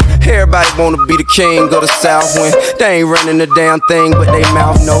 Everybody wanna be the king of the South when they ain't running the damn thing but they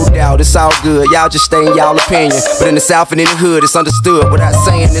mouth, no doubt. It's all good, y'all just stay in y'all opinion. But in the South and in the hood, it's understood. Without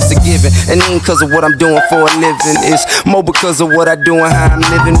saying it's a given. And even cause of what I'm doing for a living, it's more because of what I do and how I'm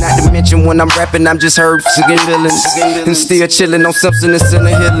living. Not to mention when I'm rapping, I'm just heard singing villains and still chilling on substance and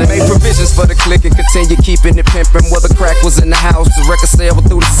the healing. Made provisions for the click and continue keeping it pimping. Whether crack was in the house, the record sale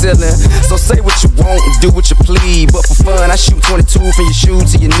through the ceiling. So say what you want and do what you please. But for fun, I shoot 22 from your shoe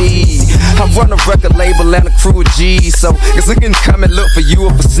to your knee. I run a record label and a crew of G's. So it's looking come and look for you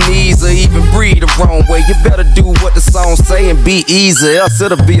if a sneeze or even breathe the wrong way. You better do what the song say and be easy, else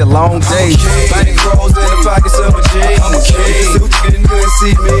it'll be a long day. Bank rolls in the pockets of a G. I'm a king. Still getting good and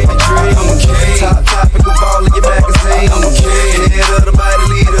see me in your dream. I'm a king. Top topic of all of your magazine. I'm a king. Head of the body,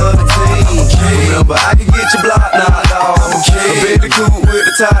 leader of the team. I'm a king. Remember, I can get your block knocked off. I'm a king. I'm the coupe with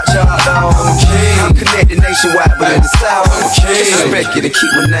the top chopped off. I'm a king. I'm connected nationwide, but in the South, I'm a king. Expect you to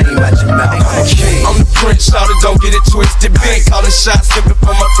keep my name out your mouth. I'm a king. I'm the prince, shouted, don't get it twisted. Been calling shots, skipping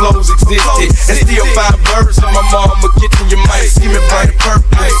for my flows existed. And still 5 birds on my mama kitchen. You might see me burning purple.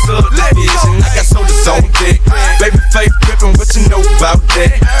 Subdivision, I got soldiers on deck. Baby face gripping, what you know about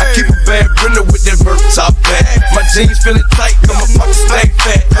that? I keep a bad Brenda with that vert top back. My jeans feeling tight, got my pockets stack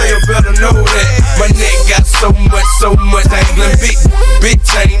fat. Player better know that. My neck got so much dangling. Big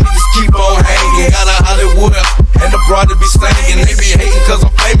chain, niggas keep on hanging. Got a Hollywood well. And the broad to be singing, they be hating cause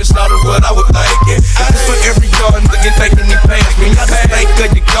I'm famous, not what I was thinking. This for every young nigga thinking he past me. I just think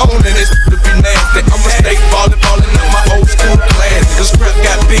cause you gone and it's to be nasty. I'ma stay ballin' up my old school class. The strap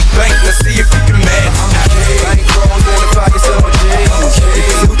got big bank, let's see if you can match. I ain't grown in the pockets of my jeans. If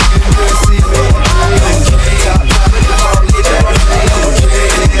you look, you can see me. Top in the ball, get that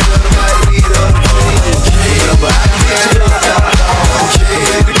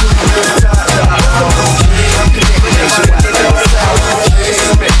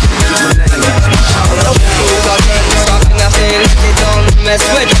mess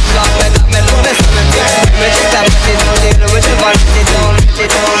with it, lock me, lock me, no mess with it. Me check that money down there, with the one, it down,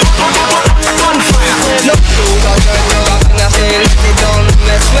 it down. No shoes, I turn you rock and I say, let it down,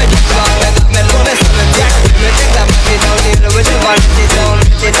 mess with it, lock me, no mess with it. Me check that money down there, with the one, it down,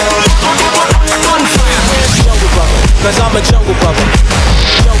 it down. Jungle brother, cause I'm a jungle brother.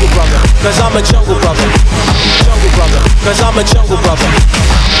 Jungle brother, cause I'm a jungle brother. Jungle brother, cause I'm a jungle brother.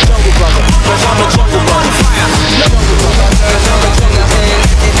 Jungle brother, cause I'm a jungle brother. Jungle brother,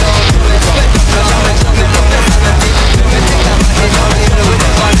 cause I'm a jungle brother.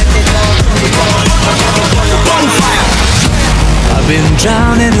 I've been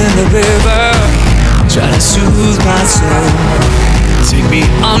drowning in the river, trying to soothe my soul. Take me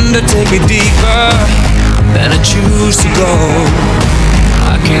under, take me deeper than I choose to go.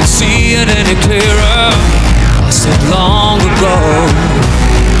 I can't see it any clearer, lost it long ago.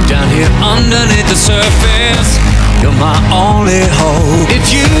 Down here underneath the surface, you're my only hope.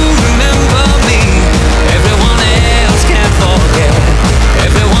 If you remember me, everyone else can't forget.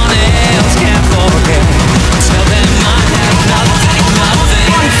 Everyone else can't forget. Tell them I have nothing, nothing.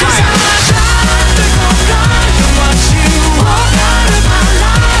 Cause I'm nothing more blind than what you walk out of my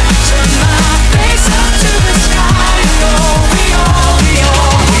life. Turn my face up to the sky. We all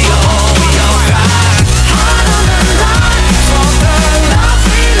got heart on the line for the love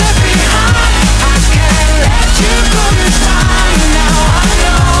we left behind. I can't let you go this time. Now I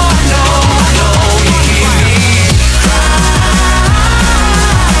know you hear me cry.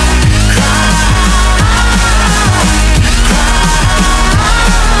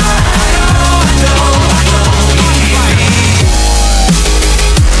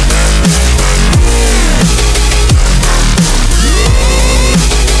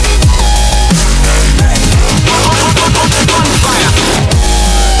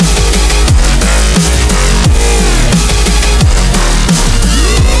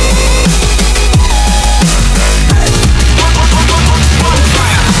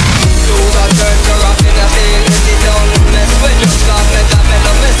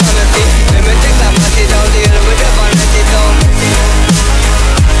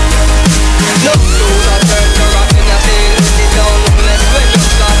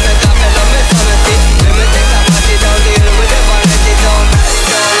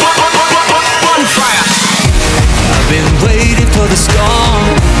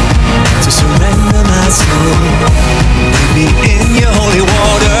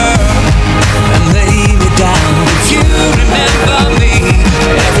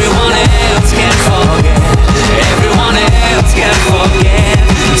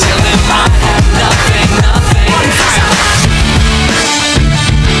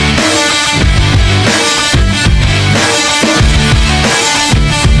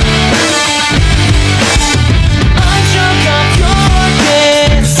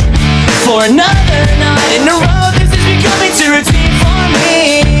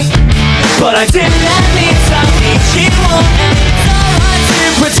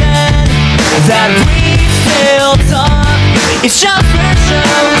 It's just pressure,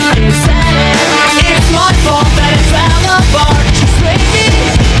 it's sad. It's my fault that it fell apart. Just make me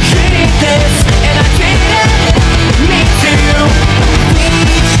treat this, and I treat it. Me too, we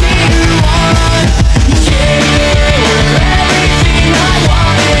cheer on. You were everything I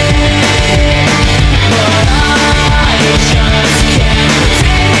wanted, but I just can't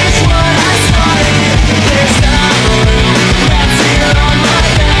finish what I started. There's no room left here on my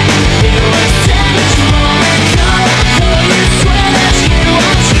back. It was damaged moment, cut.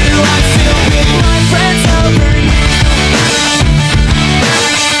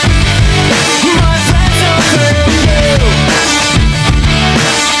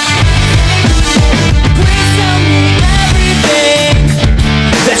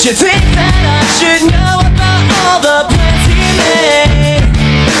 You think that I should know about all the plans he made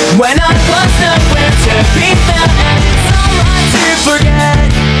when I was nowhere to be found, and it's alright to forget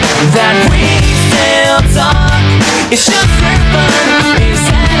that we still talk. It's just for fun, is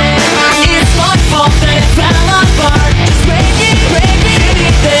that it? It's my fault that it fell apart. Just break it,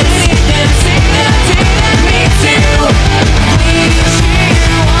 need this, see that,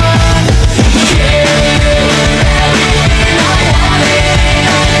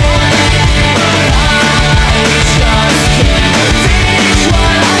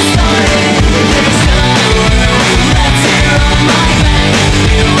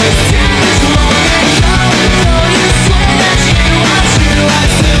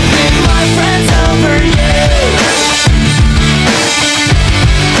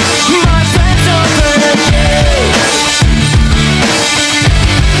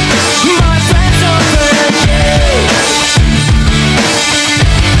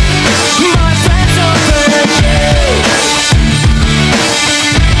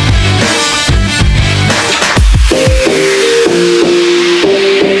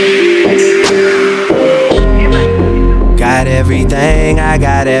 I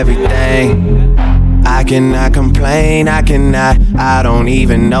got everything. I cannot complain, I don't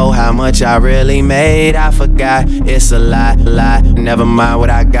even know how much I really made. I forgot, it's a lot. Never mind what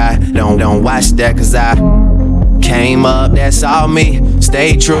I got, don't watch that, cause I came up, that's all me.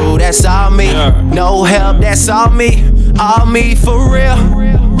 Stay true, that's all me. No help, that's all me for real.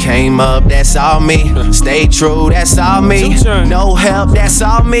 Came up, that's all me. Stay true, that's all me. No help, that's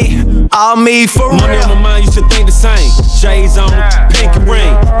all me for real. Money on my mind, you should think the same. Shades on, pink and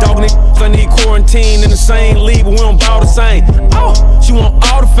ring. Dog niggas, I need quarantine in the same league, but we don't ball the same. Oh, she want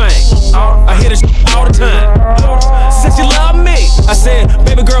all the fame. I hear this all the time. Since she love me, I said,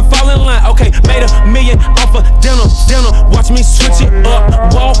 baby girl, fall in line. Okay, made $1 million off of dinner. Watch me switch it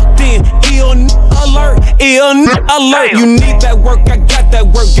up. Walked in, ill alert. You need that work, I got that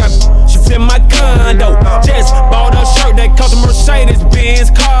work. She fit my condo. Just bought a shirt that cost a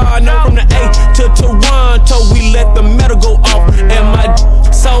Mercedes-Benz car. No, from the A to Toronto, we let the metal go off. And my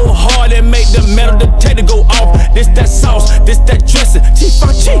so hard it make the metal detector go off. This that sauce, this that dressing.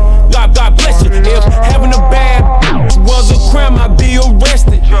 G5G, God bless you. If having a bad was a crime, I'd be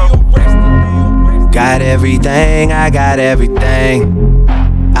arrested. Got everything, I got everything.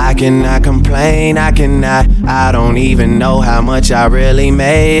 I cannot complain, I don't even know how much I really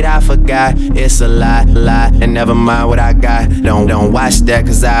made. I forgot, it's a lot, and never mind what I got. Don't watch that,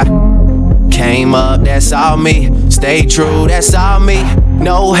 cause I came up, that's all me. Stay true, that's all me.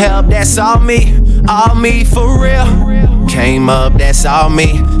 No help, that's all me for real. Came up, that's all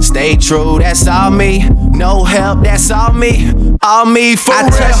me. Stay true, that's all me. No help, that's all me for real. I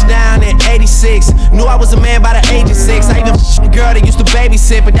touched down in 86. Knew I was a man by the age of 6. I even a girl that used to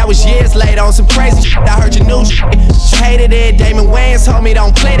babysit, but that was years later on some crazy shit. I heard your new shit. She hated it. Damon Wayans told me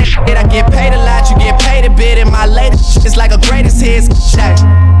don't play that shit. I get paid a lot, you get paid a bit. And my latest shit is like a greatest hits.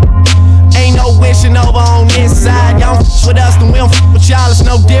 Ain't no wishing over on this side. Y'all don't f with us, then we don't f with y'all. It's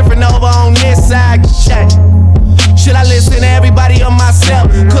no different over on this side. Should I listen to everybody or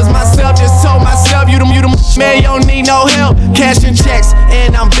myself? Cause myself just told myself, you the man, you don't need no help. Cashing checks,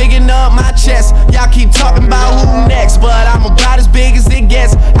 and I'm bigging up my chest. Y'all keep talking about who next, but I'm about as big as it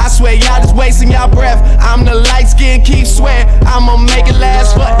gets. I swear y'all just wasting y'all breath. I'm the light skin, keep swearing I'ma make it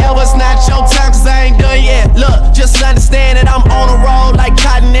last forever. It's not your time, cause I ain't done yet. Look, just understand that I'm on a roll like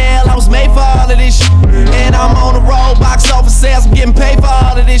Cottonelle. I was made for all of this shit, and I'm on the road. Box office sales, I'm getting paid for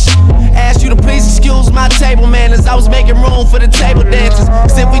all of this shit. Ask you to please excuse my table manners. I was making room for the table dancers.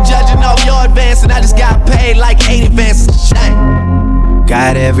 Cause if we judging off your advance, and I just got paid like 8 advances. Dang.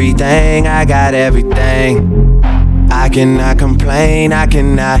 Got everything, I got everything. I cannot complain, I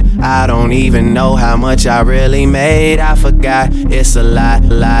don't even know how much I really made. I forgot, it's a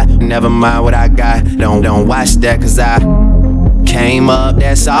lot, never mind what I got. Don't watch that, cause I came up,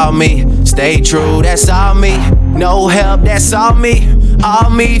 that's all me. Stay true, that's all me. No help, that's all me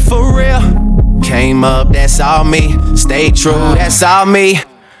for real. Came up, that's all me. Stay true, that's all me.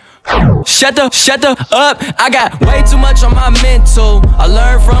 Shut the up, I got way too much on my mental. I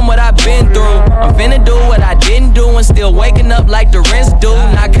learned from what I've been through. I'm finna do what I didn't do and still waking up like the rest do.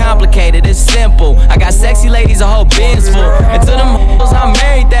 Not complicated, it's simple. I got sexy ladies, a whole bins full. And to them hoes, I'm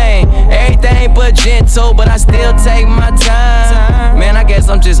everything but gentle. But I still take my time. Man, I guess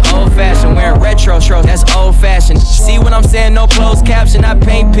I'm just old fashioned, wearing retro strokes, that's old fashioned. See what I'm saying, no closed caption, I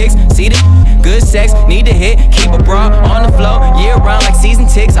paint pics. See the good sex, need to hit, keep a bra on the floor. Year round like season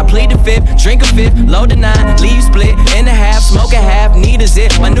ticks, I plead the fifth, drink a fifth, load the 9, leave split in a half, smoke a half, need a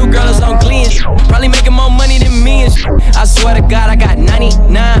zip. My new girl is on Glee and shit, probably making more money than me and shit. I swear to God, I got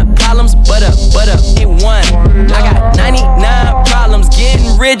 99 problems, but it one. I got 99 problems,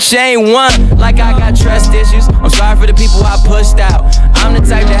 getting rich ain't one. Like I got trust issues, I'm sorry for the people I pushed out. I'm the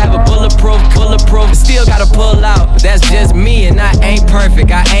type to have a bulletproof, still gotta pull out. But that's just me and I ain't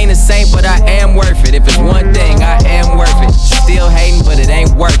perfect. I ain't a saint, but I am worth it. If it's one thing, I am worth it. Still hating, but it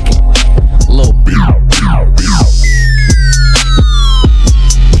ain't working. Little